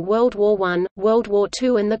participation in World War I, World War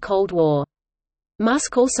II and the Cold War.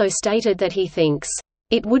 Musk also stated that he thinks,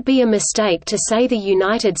 "It would be a mistake to say the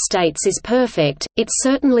United States is perfect, it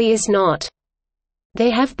certainly is not.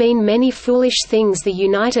 There have been many foolish things the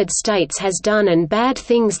United States has done and bad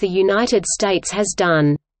things the United States has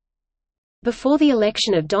done." Before the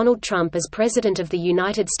election of Donald Trump as President of the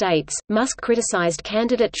United States, Musk criticized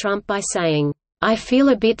candidate Trump by saying, "I feel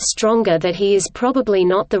a bit stronger that he is probably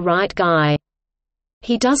not the right guy.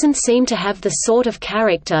 He doesn't seem to have the sort of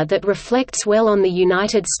character that reflects well on the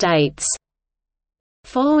United States."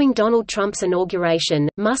 Following Donald Trump's inauguration,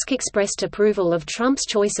 Musk expressed approval of Trump's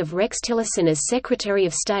choice of Rex Tillerson as Secretary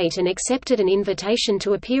of State and accepted an invitation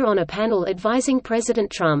to appear on a panel advising President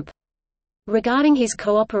Trump. Regarding his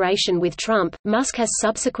cooperation with Trump, Musk has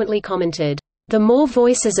subsequently commented, "The more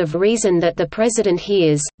voices of reason that the president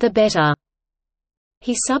hears, the better."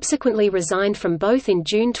 He subsequently resigned from both in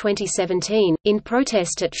June 2017, in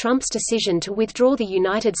protest at Trump's decision to withdraw the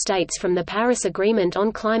United States from the Paris Agreement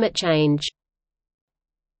on climate change.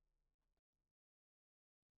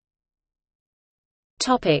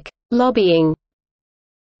 Lobbying.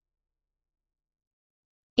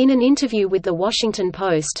 In an interview with The Washington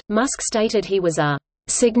Post, Musk stated he was a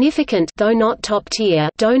significant, though not top-tier,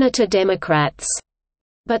 donor to Democrats.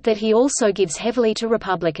 but that he also gives heavily to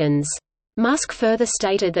Republicans. Musk further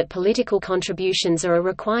stated that political contributions are a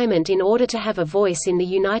requirement in order to have a voice in the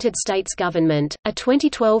United States government. A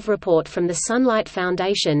 2012 report from the Sunlight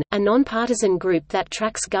Foundation, a nonpartisan group that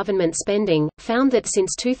tracks government spending, found that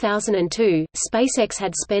since 2002, SpaceX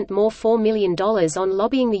had spent more $4 million on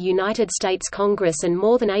lobbying the United States Congress and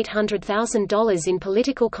more than $800,000 in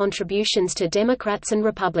political contributions to Democrats and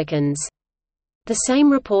Republicans. The same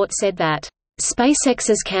report said that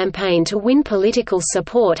SpaceX's campaign to win political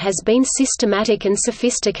support has been systematic and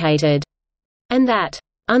sophisticated, and that,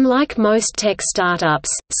 unlike most tech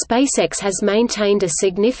startups, SpaceX has maintained a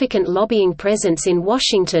significant lobbying presence in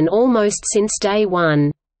Washington almost since day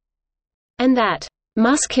one, and that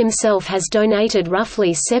Musk himself has donated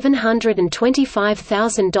roughly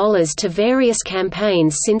 $725,000 to various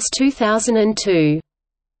campaigns since 2002.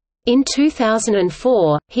 In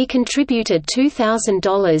 2004, he contributed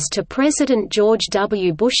 $2,000 to President George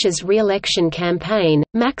W. Bush's re-election campaign,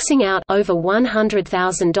 maxing out over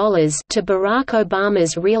 $100,000 to Barack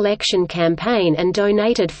Obama's re-election campaign and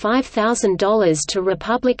donated $5,000 to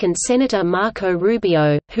Republican Senator Marco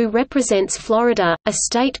Rubio, who represents Florida, a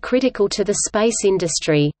state critical to the space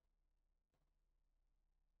industry.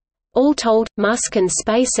 All told, Musk and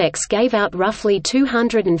SpaceX gave out roughly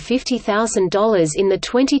 $250,000 in the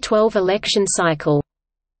 2012 election cycle.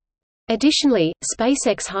 Additionally,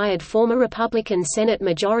 SpaceX hired former Republican Senate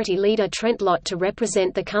Majority Leader Trent Lott to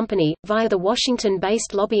represent the company, via the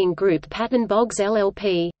Washington-based lobbying group Patton Boggs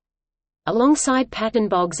LLP. Alongside Patton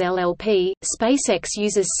Boggs LLP, SpaceX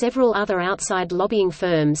uses several other outside lobbying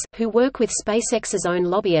firms, who work with SpaceX's own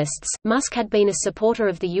lobbyists. Musk had been a supporter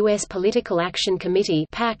of the U.S. Political Action Committee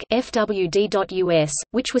 (PAC), FWD.US,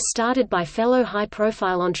 which was started by fellow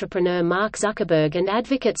high-profile entrepreneur Mark Zuckerberg and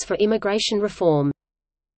advocates for immigration reform.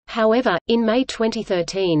 However, in May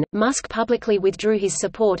 2013, Musk publicly withdrew his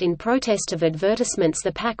support in protest of advertisements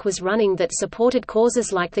the PAC was running that supported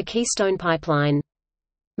causes like the Keystone Pipeline.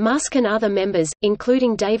 Musk and other members,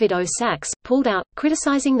 including David O. Sachs, pulled out,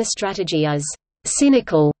 criticizing the strategy as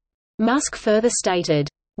cynical. Musk further stated,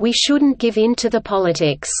 "We shouldn't give in to the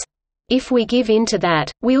politics. If we give in to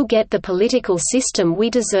that, we'll get the political system we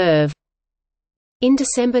deserve." In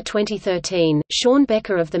December 2013, Sean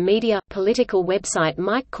Becker of the media, political website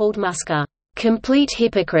Mike called Musk a complete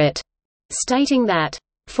hypocrite, stating that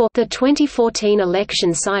for the 2014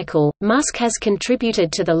 election cycle, Musk has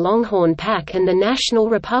contributed to the Longhorn PAC and the National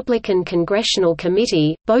Republican Congressional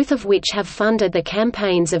Committee, both of which have funded the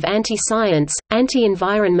campaigns of anti-science,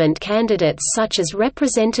 anti-environment candidates such as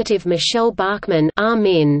Representative Michelle Bachmann.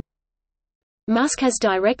 Musk has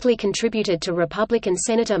directly contributed to Republican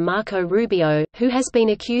Senator Marco Rubio, who has been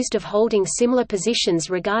accused of holding similar positions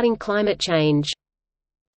regarding climate change.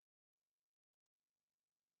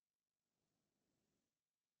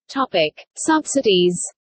 Subsidies.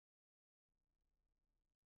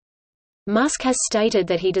 Musk has stated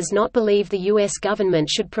that he does not believe the U.S. government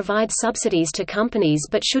should provide subsidies to companies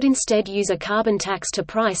but should instead use a carbon tax to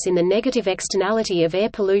price in the negative externality of air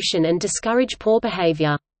pollution and discourage poor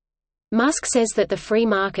behavior. Musk says that the free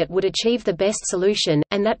market would achieve the best solution,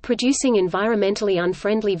 and that producing environmentally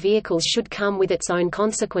unfriendly vehicles should come with its own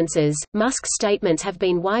consequences. Musk's statements have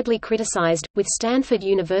been widely criticized, with Stanford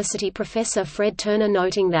University professor Fred Turner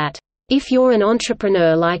noting that, "If you're an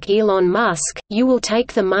entrepreneur like Elon Musk, you will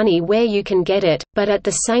take the money where you can get it, but at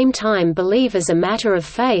the same time believe as a matter of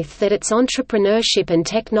faith that it's entrepreneurship and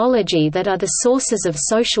technology that are the sources of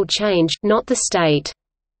social change, not the state.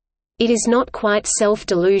 It is not quite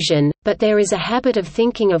self-delusion, but there is a habit of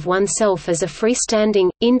thinking of oneself as a freestanding,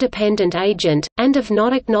 independent agent, and of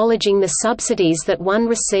not acknowledging the subsidies that one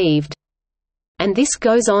received. And this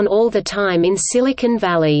goes on all the time in Silicon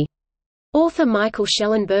Valley." Author Michael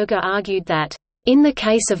Schellenberger argued that, "In the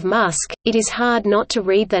case of Musk, it is hard not to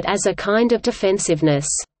read that as a kind of defensiveness.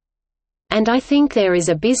 And I think there is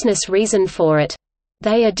a business reason for it.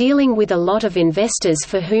 They are dealing with a lot of investors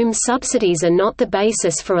for whom subsidies are not the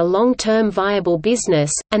basis for a long-term viable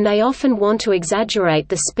business, and they often want to exaggerate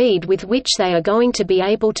the speed with which they are going to be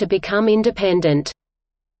able to become independent."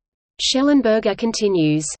 Schellenberger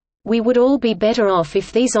continues, "We would all be better off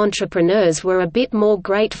if these entrepreneurs were a bit more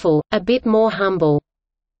grateful, a bit more humble."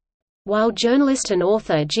 While journalist and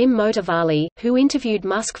author Jim Motovalli, who interviewed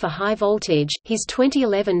Musk for High Voltage, his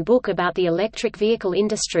 2011 book about the electric vehicle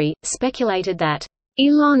industry, speculated that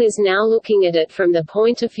Elon is now looking at it from the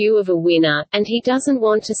point of view of a winner, and he doesn't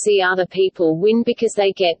want to see other people win because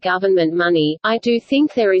they get government money. "I do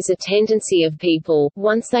think there is a tendency of people,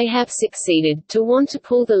 once they have succeeded, to want to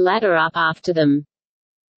pull the ladder up after them."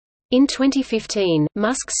 In 2015,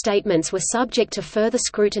 Musk's statements were subject to further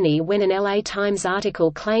scrutiny when an LA Times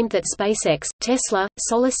article claimed that SpaceX, Tesla,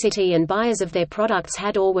 SolarCity and buyers of their products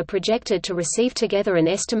had or were projected to receive together an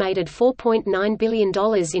estimated $4.9 billion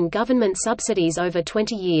in government subsidies over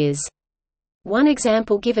 20 years. One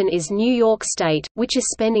example given is New York State, which is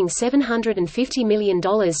spending $750 million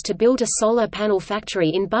to build a solar panel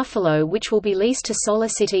factory in Buffalo which will be leased to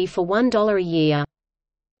SolarCity for $1 a year.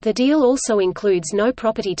 The deal also includes no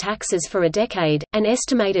property taxes for a decade, an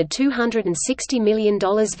estimated $260 million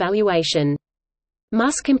valuation.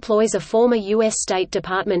 Musk employs a former U.S. State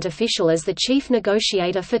Department official as the chief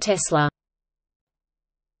negotiator for Tesla.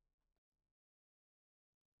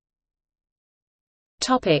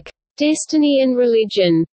 Destiny and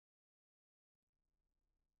religion.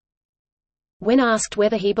 When asked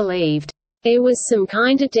whether he believed there was some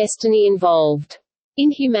kind of destiny involved in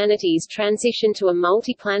humanity's transition to a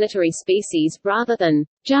multiplanetary species rather than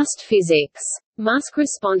just physics, Musk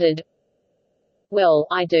responded, "Well,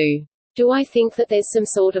 I do. Do I think that there's some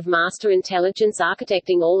sort of master intelligence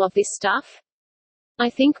architecting all of this stuff? I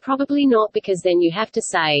think probably not, because then you have to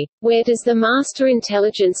say, where does the master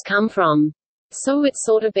intelligence come from? So it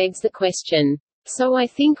sort of begs the question. So I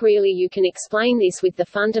think really you can explain this with the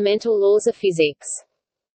fundamental laws of physics.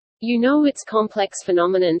 You know, it's complex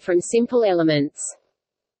phenomenon from simple elements."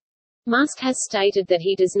 Musk has stated that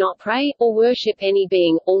he does not pray, or worship any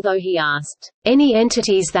being, although he asked any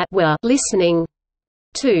entities that were listening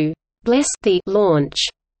to bless the launch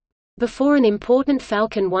before an important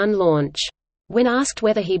Falcon 1 launch. When asked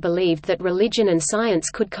whether he believed that religion and science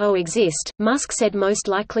could coexist, Musk said most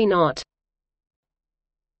likely not.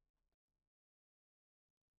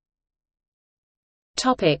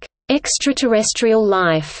 Extraterrestrial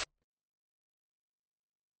life.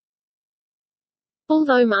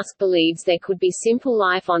 Although Musk believes there could be simple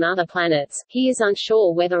life on other planets, he is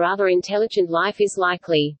unsure whether other intelligent life is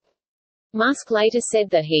likely. Musk later said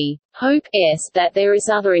that he hopes that there is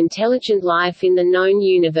other intelligent life in the known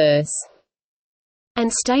universe,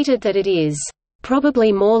 and stated that it is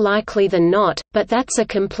probably more likely than not, but that's a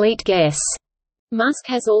complete guess. Musk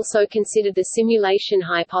has also considered the simulation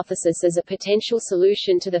hypothesis as a potential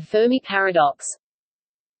solution to the Fermi paradox.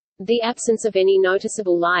 The absence of any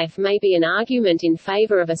noticeable life may be an argument in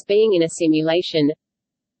favor of us being in a simulation,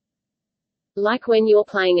 like when you're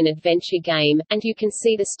playing an adventure game, and you can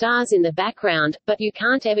see the stars in the background, but you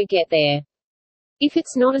can't ever get there. If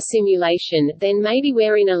it's not a simulation, then maybe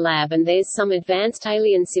we're in a lab and there's some advanced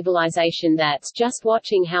alien civilization that's just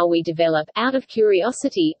watching how we develop, out of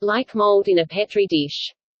curiosity, like mold in a petri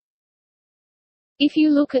dish. If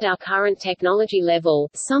you look at our current technology level,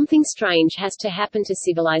 something strange has to happen to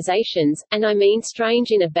civilizations, and I mean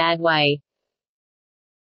strange in a bad way.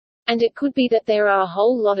 And it could be that there are a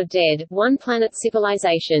whole lot of dead, one-planet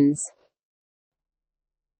civilizations.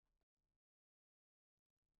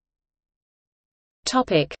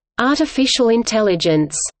 Artificial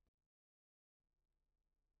intelligence.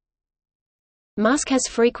 Musk has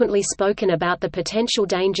frequently spoken about the potential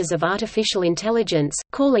dangers of artificial intelligence,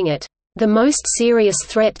 calling it the most serious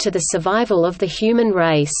threat to the survival of the human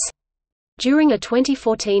race. During a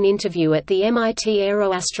 2014 interview at the MIT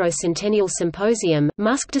Aeroastro Centennial Symposium,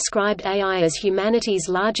 Musk described AI as humanity's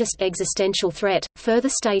largest existential threat, further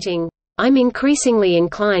stating, "I'm increasingly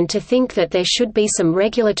inclined to think that there should be some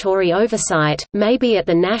regulatory oversight, maybe at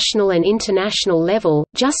the national and international level,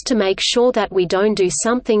 just to make sure that we don't do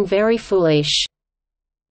something very foolish."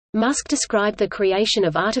 Musk described the creation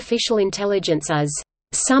of artificial intelligence as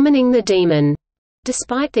summoning the demon.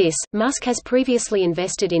 Despite this, Musk has previously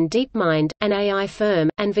invested in DeepMind, an AI firm,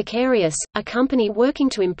 and Vicarious, a company working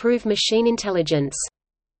to improve machine intelligence.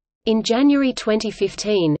 In January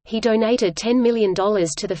 2015, he donated $10 million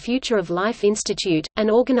to the Future of Life Institute,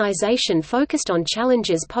 an organization focused on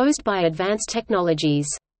challenges posed by advanced technologies.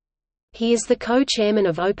 He is the co-chairman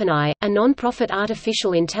of OpenAI, a non-profit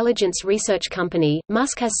artificial intelligence research company.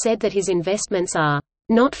 Musk has said that his investments are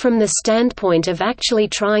not from the standpoint of actually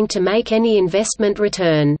trying to make any investment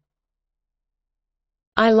return.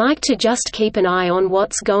 I like to just keep an eye on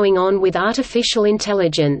what's going on with artificial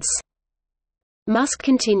intelligence. Musk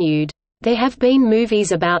continued, "There have been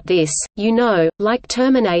movies about this, you know, like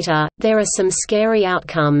Terminator. There are some scary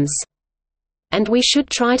outcomes. And we should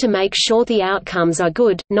try to make sure the outcomes are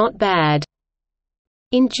good, not bad."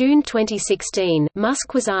 In June 2016,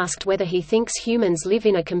 Musk was asked whether he thinks humans live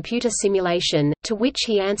in a computer simulation, to which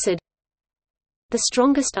he answered, "The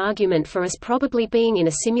strongest argument for us probably being in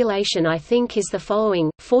a simulation I think is the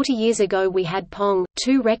following: 40 years ago we had Pong,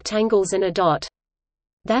 2 rectangles and a dot.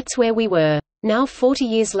 That's where we were. Now 40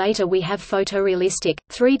 years later we have photorealistic,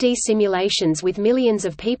 3D simulations with millions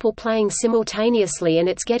of people playing simultaneously, and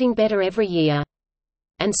it's getting better every year.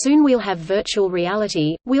 And soon we'll have virtual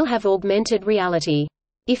reality, we'll have augmented reality.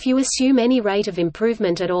 If you assume any rate of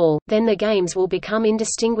improvement at all, then the games will become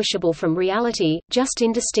indistinguishable from reality, just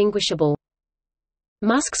indistinguishable.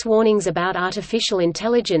 Musk's warnings about artificial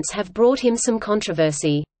intelligence have brought him some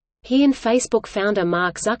controversy. He and Facebook founder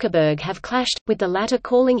Mark Zuckerberg have clashed, with the latter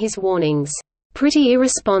calling his warnings pretty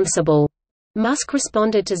irresponsible. Musk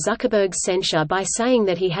responded to Zuckerberg's censure by saying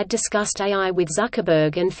that he had discussed AI with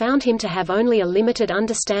Zuckerberg and found him to have only a limited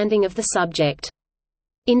understanding of the subject.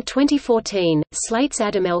 In 2014, Slate's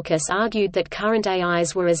Adam Elkis argued that current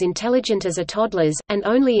AIs were as intelligent as a toddler's, and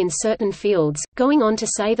only in certain fields, going on to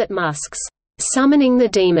say that Musk's summoning the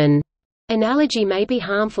demon analogy may be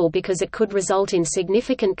harmful because it could result in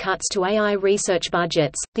significant cuts to AI research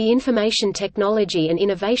budgets. The Information Technology and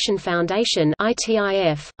Innovation Foundation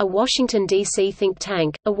 (ITIF), a Washington, D.C. think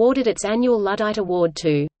tank, awarded its annual Luddite Award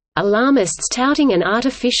to alarmists touting an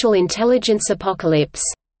artificial intelligence apocalypse.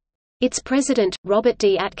 Its president, Robert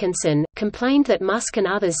D. Atkinson, complained that Musk and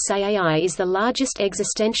others say AI is the largest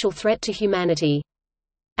existential threat to humanity.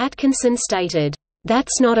 Atkinson stated,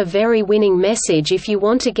 "That's not a very winning message if you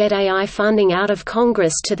want to get AI funding out of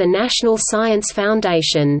Congress to the National Science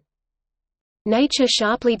Foundation." Nature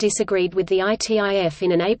sharply disagreed with the ITIF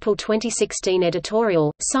in an April 2016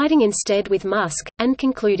 editorial, siding instead with Musk, and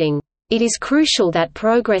concluding, "It is crucial that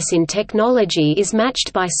progress in technology is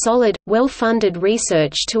matched by solid, well-funded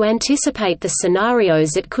research to anticipate the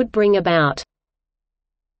scenarios it could bring about.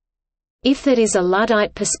 If that is a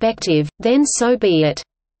Luddite perspective, then so be it."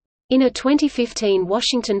 In a 2015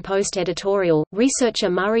 Washington Post editorial, researcher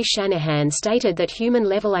Murray Shanahan stated that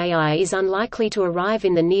human-level AI is unlikely to arrive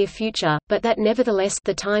in the near future, but that nevertheless,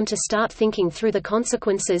 the time to start thinking through the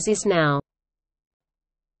consequences is now.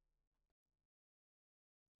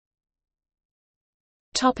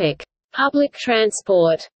 Public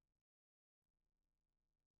transport.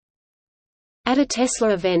 At a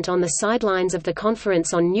Tesla event on the sidelines of the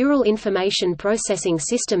Conference on Neural Information Processing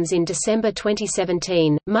Systems in December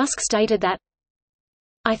 2017, Musk stated that,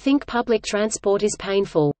 "I think public transport is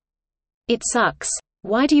painful. It sucks.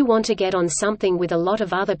 Why do you want to get on something with a lot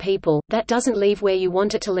of other people, that doesn't leave where you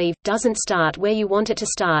want it to leave, doesn't start where you want it to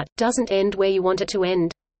start, doesn't end where you want it to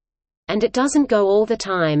end? And it doesn't go all the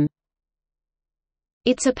time.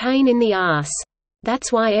 It's a pain in the ass.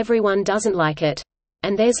 That's why everyone doesn't like it.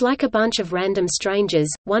 And there's like a bunch of random strangers,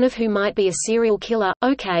 one of who might be a serial killer,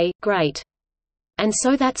 okay, great. And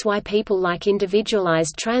so that's why people like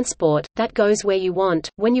individualized transport, that goes where you want,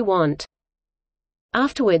 when you want."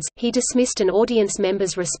 Afterwards, he dismissed an audience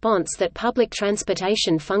member's response that public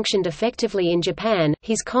transportation functioned effectively in Japan.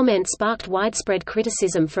 His comment sparked widespread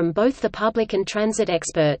criticism from both the public and transit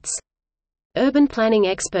experts. Urban planning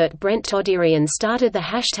expert Brent Toderian started the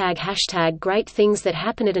hashtag Great Things That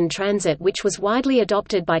Happen in Transit, which was widely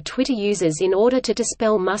adopted by Twitter users in order to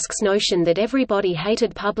dispel Musk's notion that everybody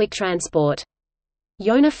hated public transport.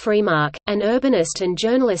 Yona Freemark, an urbanist and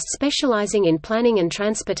journalist specializing in planning and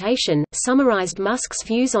transportation, summarized Musk's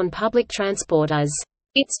views on public transport as,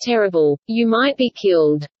 "It's terrible. You might be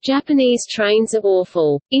killed. Japanese trains are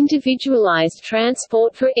awful. Individualized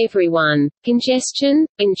transport for everyone. Congestion,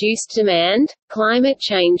 induced demand, climate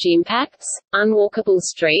change impacts, unwalkable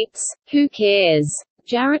streets. Who cares?"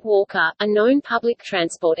 Jarrett Walker, a known public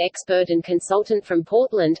transport expert and consultant from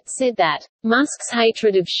Portland, said that, "Musk's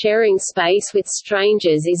hatred of sharing space with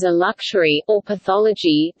strangers is a luxury, or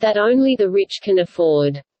pathology, that only the rich can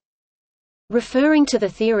afford." Referring to the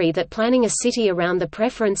theory that planning a city around the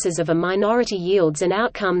preferences of a minority yields an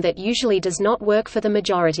outcome that usually does not work for the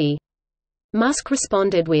majority. Musk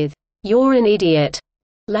responded with, "You're an idiot,"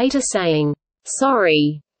 later saying,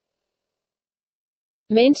 "Sorry.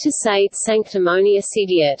 Meant to say sanctimonious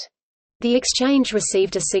idiot." The exchange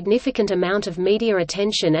received a significant amount of media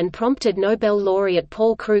attention and prompted Nobel laureate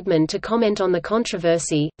Paul Krugman to comment on the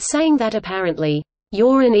controversy, saying that apparently,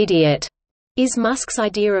 "You're an idiot," is Musk's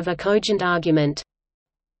idea of a cogent argument.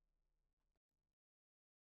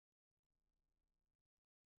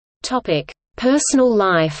 Personal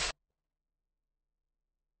life.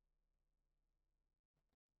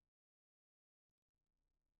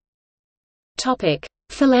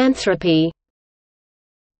 Philanthropy.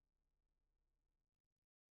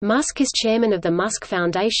 Musk is chairman of the Musk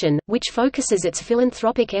Foundation, which focuses its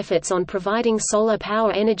philanthropic efforts on providing solar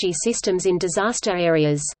power energy systems in disaster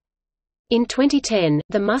areas. In 2010,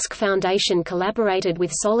 the Musk Foundation collaborated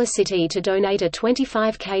with SolarCity to donate a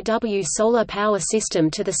 25 kW solar power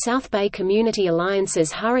system to the South Bay Community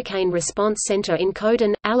Alliance's Hurricane Response Center in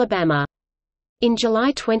Coden, Alabama. In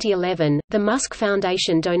July 2011, the Musk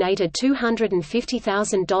Foundation donated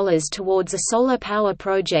 $250,000 towards a solar power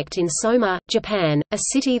project in Soma, Japan, a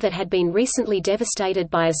city that had been recently devastated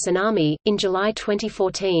by a tsunami. In July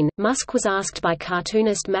 2014, Musk was asked by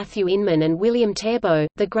cartoonist Matthew Inman and William Terbo,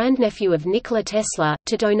 the grandnephew of Nikola Tesla,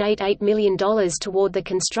 to donate $8 million toward the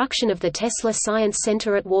construction of the Tesla Science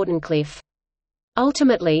Center at Wardenclyffe.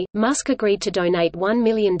 Ultimately, Musk agreed to donate $1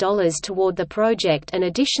 million toward the project and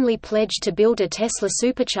additionally pledged to build a Tesla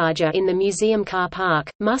supercharger in the museum car park.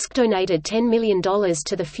 Musk donated $10 million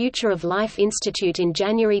to the Future of Life Institute in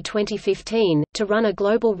January 2015, to run a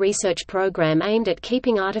global research program aimed at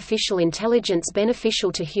keeping artificial intelligence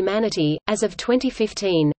beneficial to humanity. As of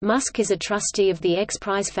 2015, Musk is a trustee of the X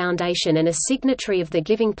Prize Foundation and a signatory of the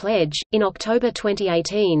Giving Pledge. In October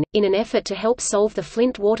 2018, in an effort to help solve the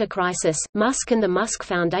Flint water crisis, Musk and the Musk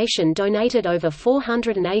Foundation donated over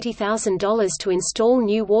 $480,000 to install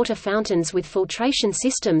new water fountains with filtration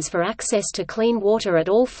systems for access to clean water at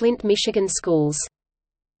all Flint, Michigan schools.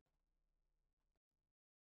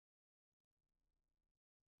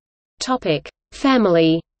 Topic: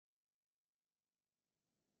 Family.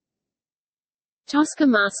 Tosca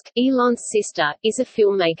Musk, Elon's sister, is a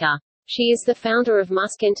filmmaker. She is the founder of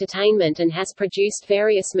Musk Entertainment and has produced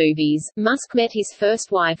various movies. Musk met his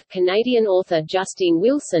first wife, Canadian author Justine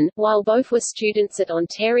Wilson, while both were students at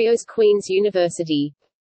Ontario's Queen's University.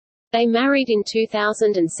 They married in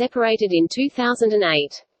 2000 and separated in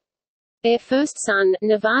 2008. Their first son,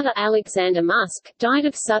 Nevada Alexander Musk, died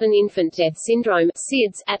of sudden infant death syndrome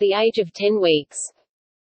 (SIDS) at the age of 10 weeks.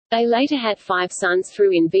 They later had 5 sons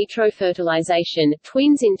through in vitro fertilization,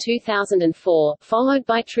 twins in 2004, followed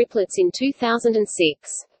by triplets in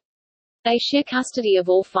 2006. They share custody of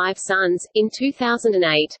all 5 sons. In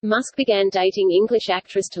 2008, Musk began dating English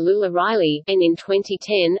actress Tallulah Riley, and in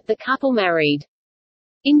 2010, the couple married.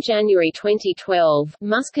 In January 2012,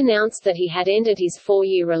 Musk announced that he had ended his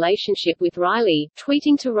 4-year relationship with Riley,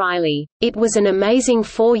 tweeting to Riley, "It was an amazing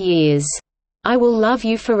 4 years. I will love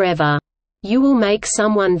you forever. You will make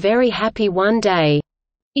someone very happy one day."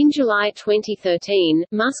 In July 2013,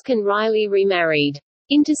 Musk and Riley remarried.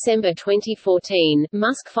 In December 2014,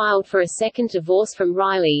 Musk filed for a second divorce from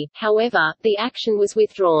Riley, however, the action was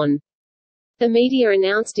withdrawn. The media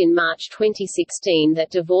announced in March 2016 that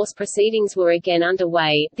divorce proceedings were again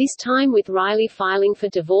underway, this time with Riley filing for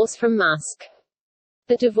divorce from Musk.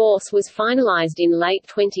 The divorce was finalized in late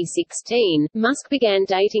 2016. Musk began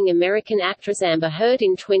dating American actress Amber Heard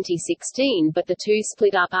in 2016, but the two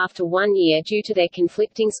split up after 1 year due to their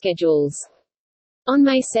conflicting schedules. On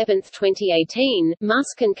May 7, 2018,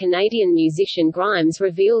 Musk and Canadian musician Grimes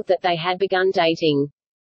revealed that they had begun dating.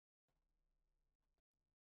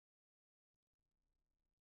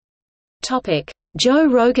 Topic: Joe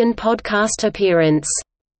Rogan podcast appearance.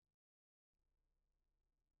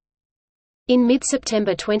 In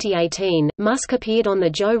mid-September 2018, Musk appeared on the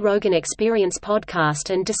Joe Rogan Experience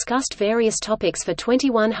podcast and discussed various topics for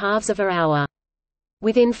 21/2 of an hour.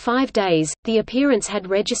 Within 5 days, the appearance had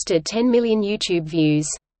registered 10 million YouTube views.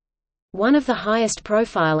 One of the highest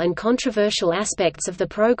profile and controversial aspects of the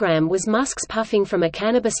program was Musk's puffing from a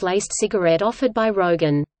cannabis-laced cigarette offered by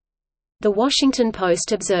Rogan. The Washington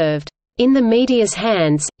Post observed, "In the media's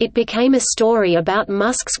hands, it became a story about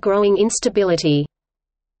Musk's growing instability."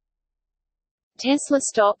 Tesla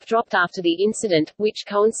stock dropped after the incident, which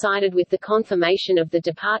coincided with the confirmation of the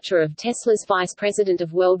departure of Tesla's vice president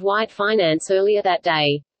of worldwide finance earlier that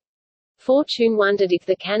day. Fortune wondered if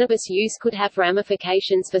the cannabis use could have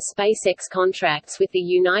ramifications for SpaceX contracts with the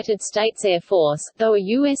United States Air Force, though a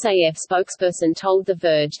USAF spokesperson told The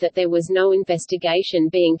Verge that there was no investigation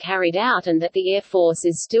being carried out and that the Air Force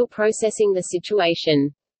is still processing the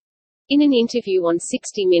situation. In an interview on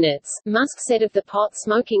 60 Minutes, Musk said of the pot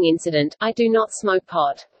smoking incident, "I do not smoke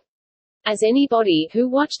pot. As anybody who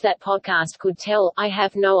watched that podcast could tell, I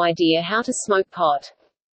have no idea how to smoke pot."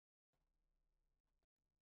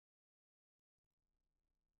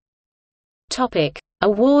 Topic: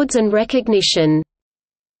 Awards and recognition.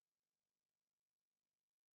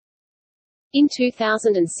 In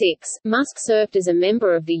 2006, Musk served as a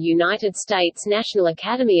member of the United States National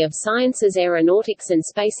Academy of Sciences Aeronautics and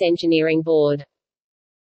Space Engineering Board.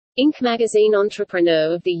 Inc. Magazine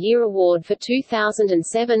Entrepreneur of the Year Award for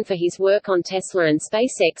 2007 for his work on Tesla and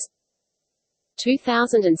SpaceX.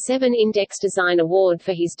 2007 Index Design Award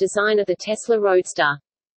for his design of the Tesla Roadster.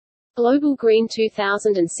 Global Green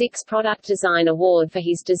 2006 Product Design Award for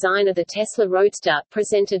his design of the Tesla Roadster,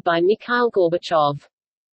 presented by Mikhail Gorbachev.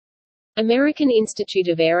 American Institute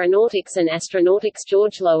of Aeronautics and Astronautics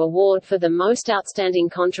George Low Award for the most outstanding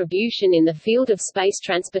contribution in the field of space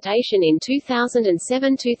transportation in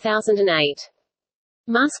 2007-2008.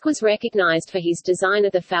 Musk was recognized for his design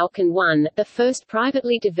of the Falcon 1, the first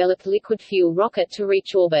privately developed liquid-fuel rocket to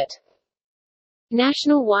reach orbit.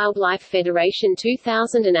 National Wildlife Federation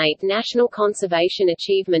 2008 National Conservation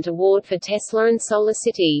Achievement Award for Tesla and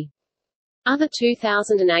SolarCity. Other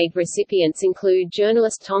 2008 recipients include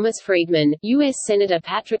journalist Thomas Friedman, U.S. Senator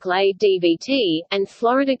Patrick Leahy DVT, and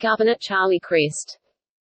Florida Governor Charlie Crist.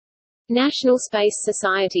 National Space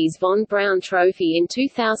Society's Von Braun Trophy in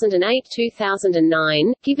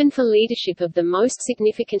 2008-2009, given for leadership of the most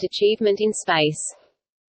significant achievement in space.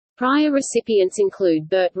 Prior recipients include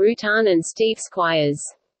Burt Rutan and Steve Squires.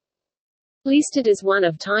 Listed as one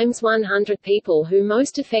of Time's 100 people who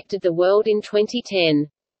most affected the world in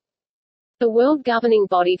 2010. The world governing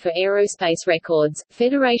body for aerospace records,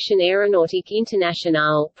 Fédération Aéronautique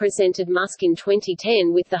Internationale, presented Musk in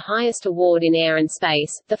 2010 with the highest award in air and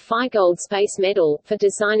space, the Phi Gold Space Medal, for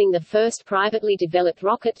designing the first privately developed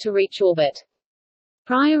rocket to reach orbit.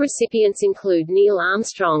 Prior recipients include Neil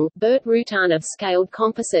Armstrong, Burt Rutan of Scaled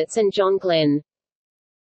Composites and John Glenn.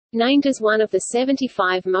 Named as one of the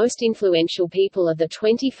 75 most influential people of the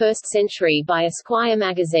 21st century by Esquire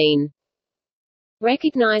magazine.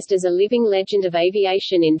 Recognized as a living legend of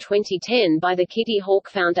aviation in 2010 by the Kitty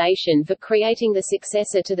Hawk Foundation for creating the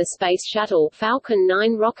successor to the Space Shuttle, Falcon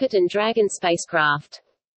 9 rocket and Dragon spacecraft.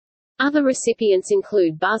 Other recipients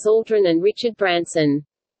include Buzz Aldrin and Richard Branson.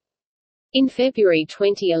 In February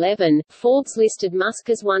 2011, Forbes listed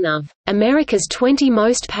Musk as one of America's 20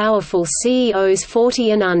 most powerful CEOs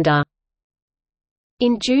 40 and under.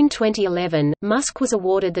 In June 2011, Musk was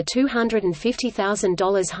awarded the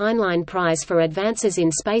 $250,000 Heinlein Prize for advances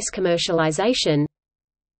in space commercialization.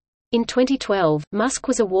 In 2012, Musk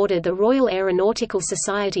was awarded the Royal Aeronautical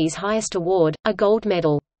Society's highest award, a gold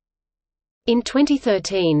medal. In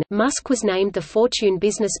 2013, Musk was named the Fortune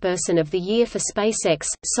Businessperson of the Year for SpaceX,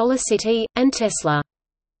 SolarCity, and Tesla.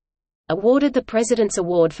 Awarded the President's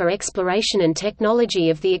Award for Exploration and Technology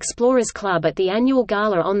of the Explorers Club at the annual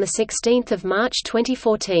gala on 16 March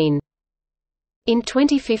 2014. In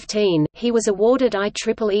 2015, he was awarded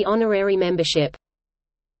IEEE honorary membership.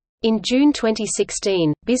 In June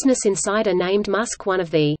 2016, Business Insider named Musk one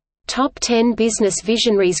of the top 10 business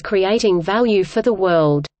visionaries creating value for the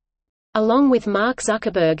world, along with Mark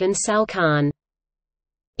Zuckerberg and Sal Khan.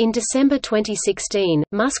 In December 2016,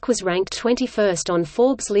 Musk was ranked 21st on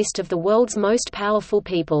Forbes' list of the world's most powerful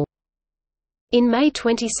people. In May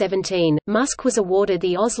 2017, Musk was awarded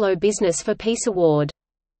the Oslo Business for Peace Award.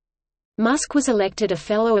 Musk was elected a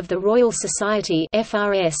Fellow of the Royal Society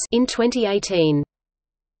 (FRS) in 2018.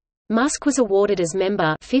 Musk was awarded as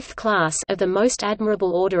member 5th class of the Most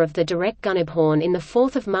Admirable Order of the Direct Gunabhorn in 4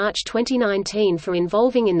 March 2019 for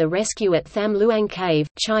involving in the rescue at Tham Luang Cave,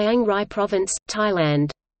 Chiang Rai Province, Thailand.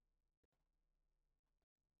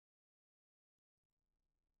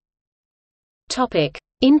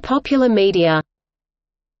 In popular media.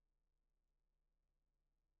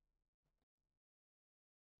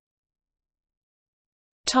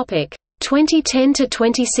 Topic 2010 to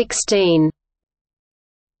 2016.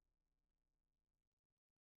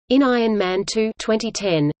 In Iron Man 2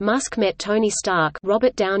 2010, Musk met Tony Stark,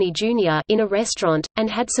 Robert Downey Jr. in a restaurant, and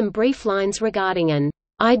had some brief lines regarding an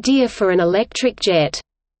idea for an electric jet.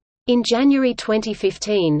 In January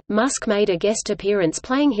 2015, Musk made a guest appearance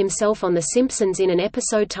playing himself on The Simpsons in an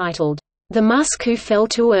episode titled, The Musk Who Fell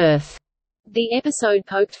to Earth. The episode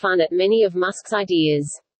poked fun at many of Musk's ideas.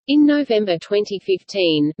 In November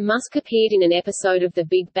 2015, Musk appeared in an episode of The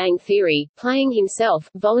Big Bang Theory, playing himself,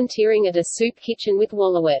 volunteering at a soup kitchen with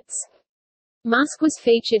Wolowitz. Musk was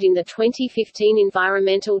featured in the 2015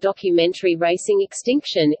 environmental documentary Racing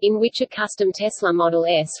Extinction, in which a custom Tesla Model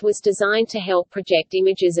S was designed to help project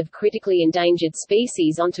images of critically endangered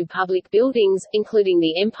species onto public buildings, including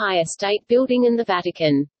the Empire State Building and the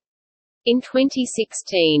Vatican. In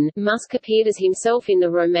 2016, Musk appeared as himself in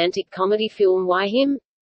the romantic comedy film Why Him?,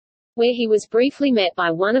 where he was briefly met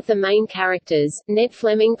by one of the main characters, Ned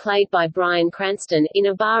Fleming played by Bryan Cranston, in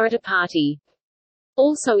a bar at a party.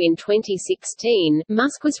 Also in 2016,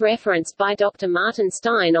 Musk was referenced by Dr. Martin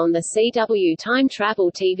Stein on the CW time travel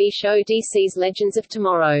TV show DC's Legends of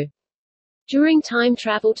Tomorrow. During time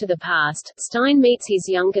travel to the past, Stein meets his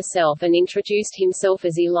younger self and introduced himself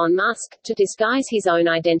as Elon Musk, to disguise his own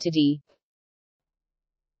identity.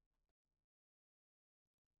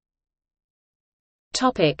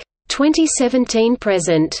 Topic 2017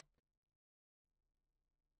 present.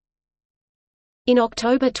 In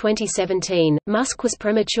October 2017, Musk was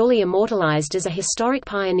prematurely immortalized as a historic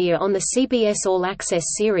pioneer on the CBS All Access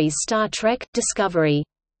series Star Trek: Discovery.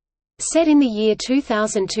 Set in the year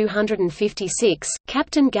 2256,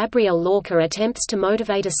 Captain Gabriel Lorca attempts to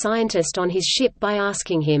motivate a scientist on his ship by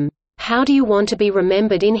asking him, "How do you want to be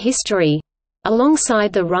remembered in history?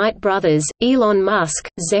 Alongside the Wright brothers, Elon Musk,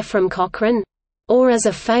 Zephram Cochrane? Or as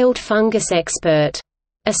a failed fungus expert?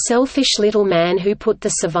 A selfish little man who put the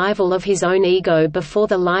survival of his own ego before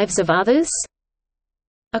the lives of others?"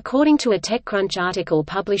 According to a TechCrunch article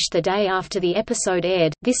published the day after the episode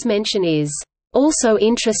aired, this mention is also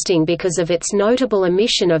interesting because of its notable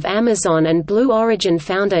omission of Amazon and Blue Origin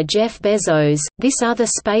founder Jeff Bezos. This other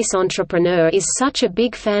space entrepreneur is such a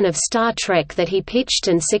big fan of Star Trek that he pitched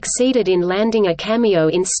and succeeded in landing a cameo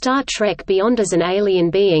in Star Trek Beyond as an alien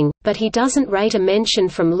being, but he doesn't rate a mention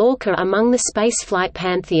from Lorca among the spaceflight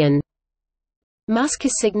pantheon. Musk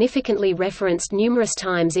is significantly referenced numerous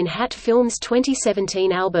times in Hat Films'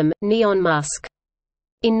 2017 album, Neon Musk.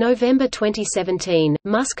 In November 2017,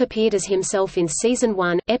 Musk appeared as himself in Season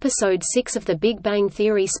 1, Episode 6 of the Big Bang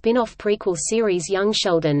Theory spin-off prequel series Young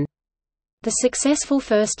Sheldon. The successful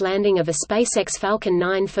first landing of a SpaceX Falcon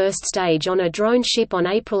 9 first stage on a drone ship on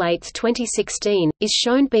April 8, 2016, is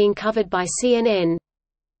shown being covered by CNN.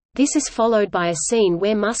 This is followed by a scene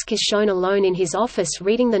where Musk is shown alone in his office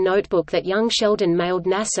reading the notebook that young Sheldon mailed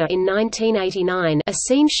NASA in 1989, a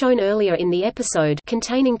scene shown earlier in the episode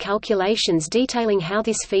containing calculations detailing how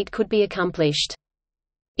this feat could be accomplished.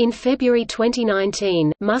 In February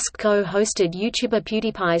 2019, Musk co-hosted YouTuber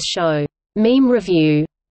PewDiePie's show, Meme Review,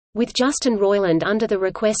 with Justin Roiland under the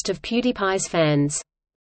request of PewDiePie's fans.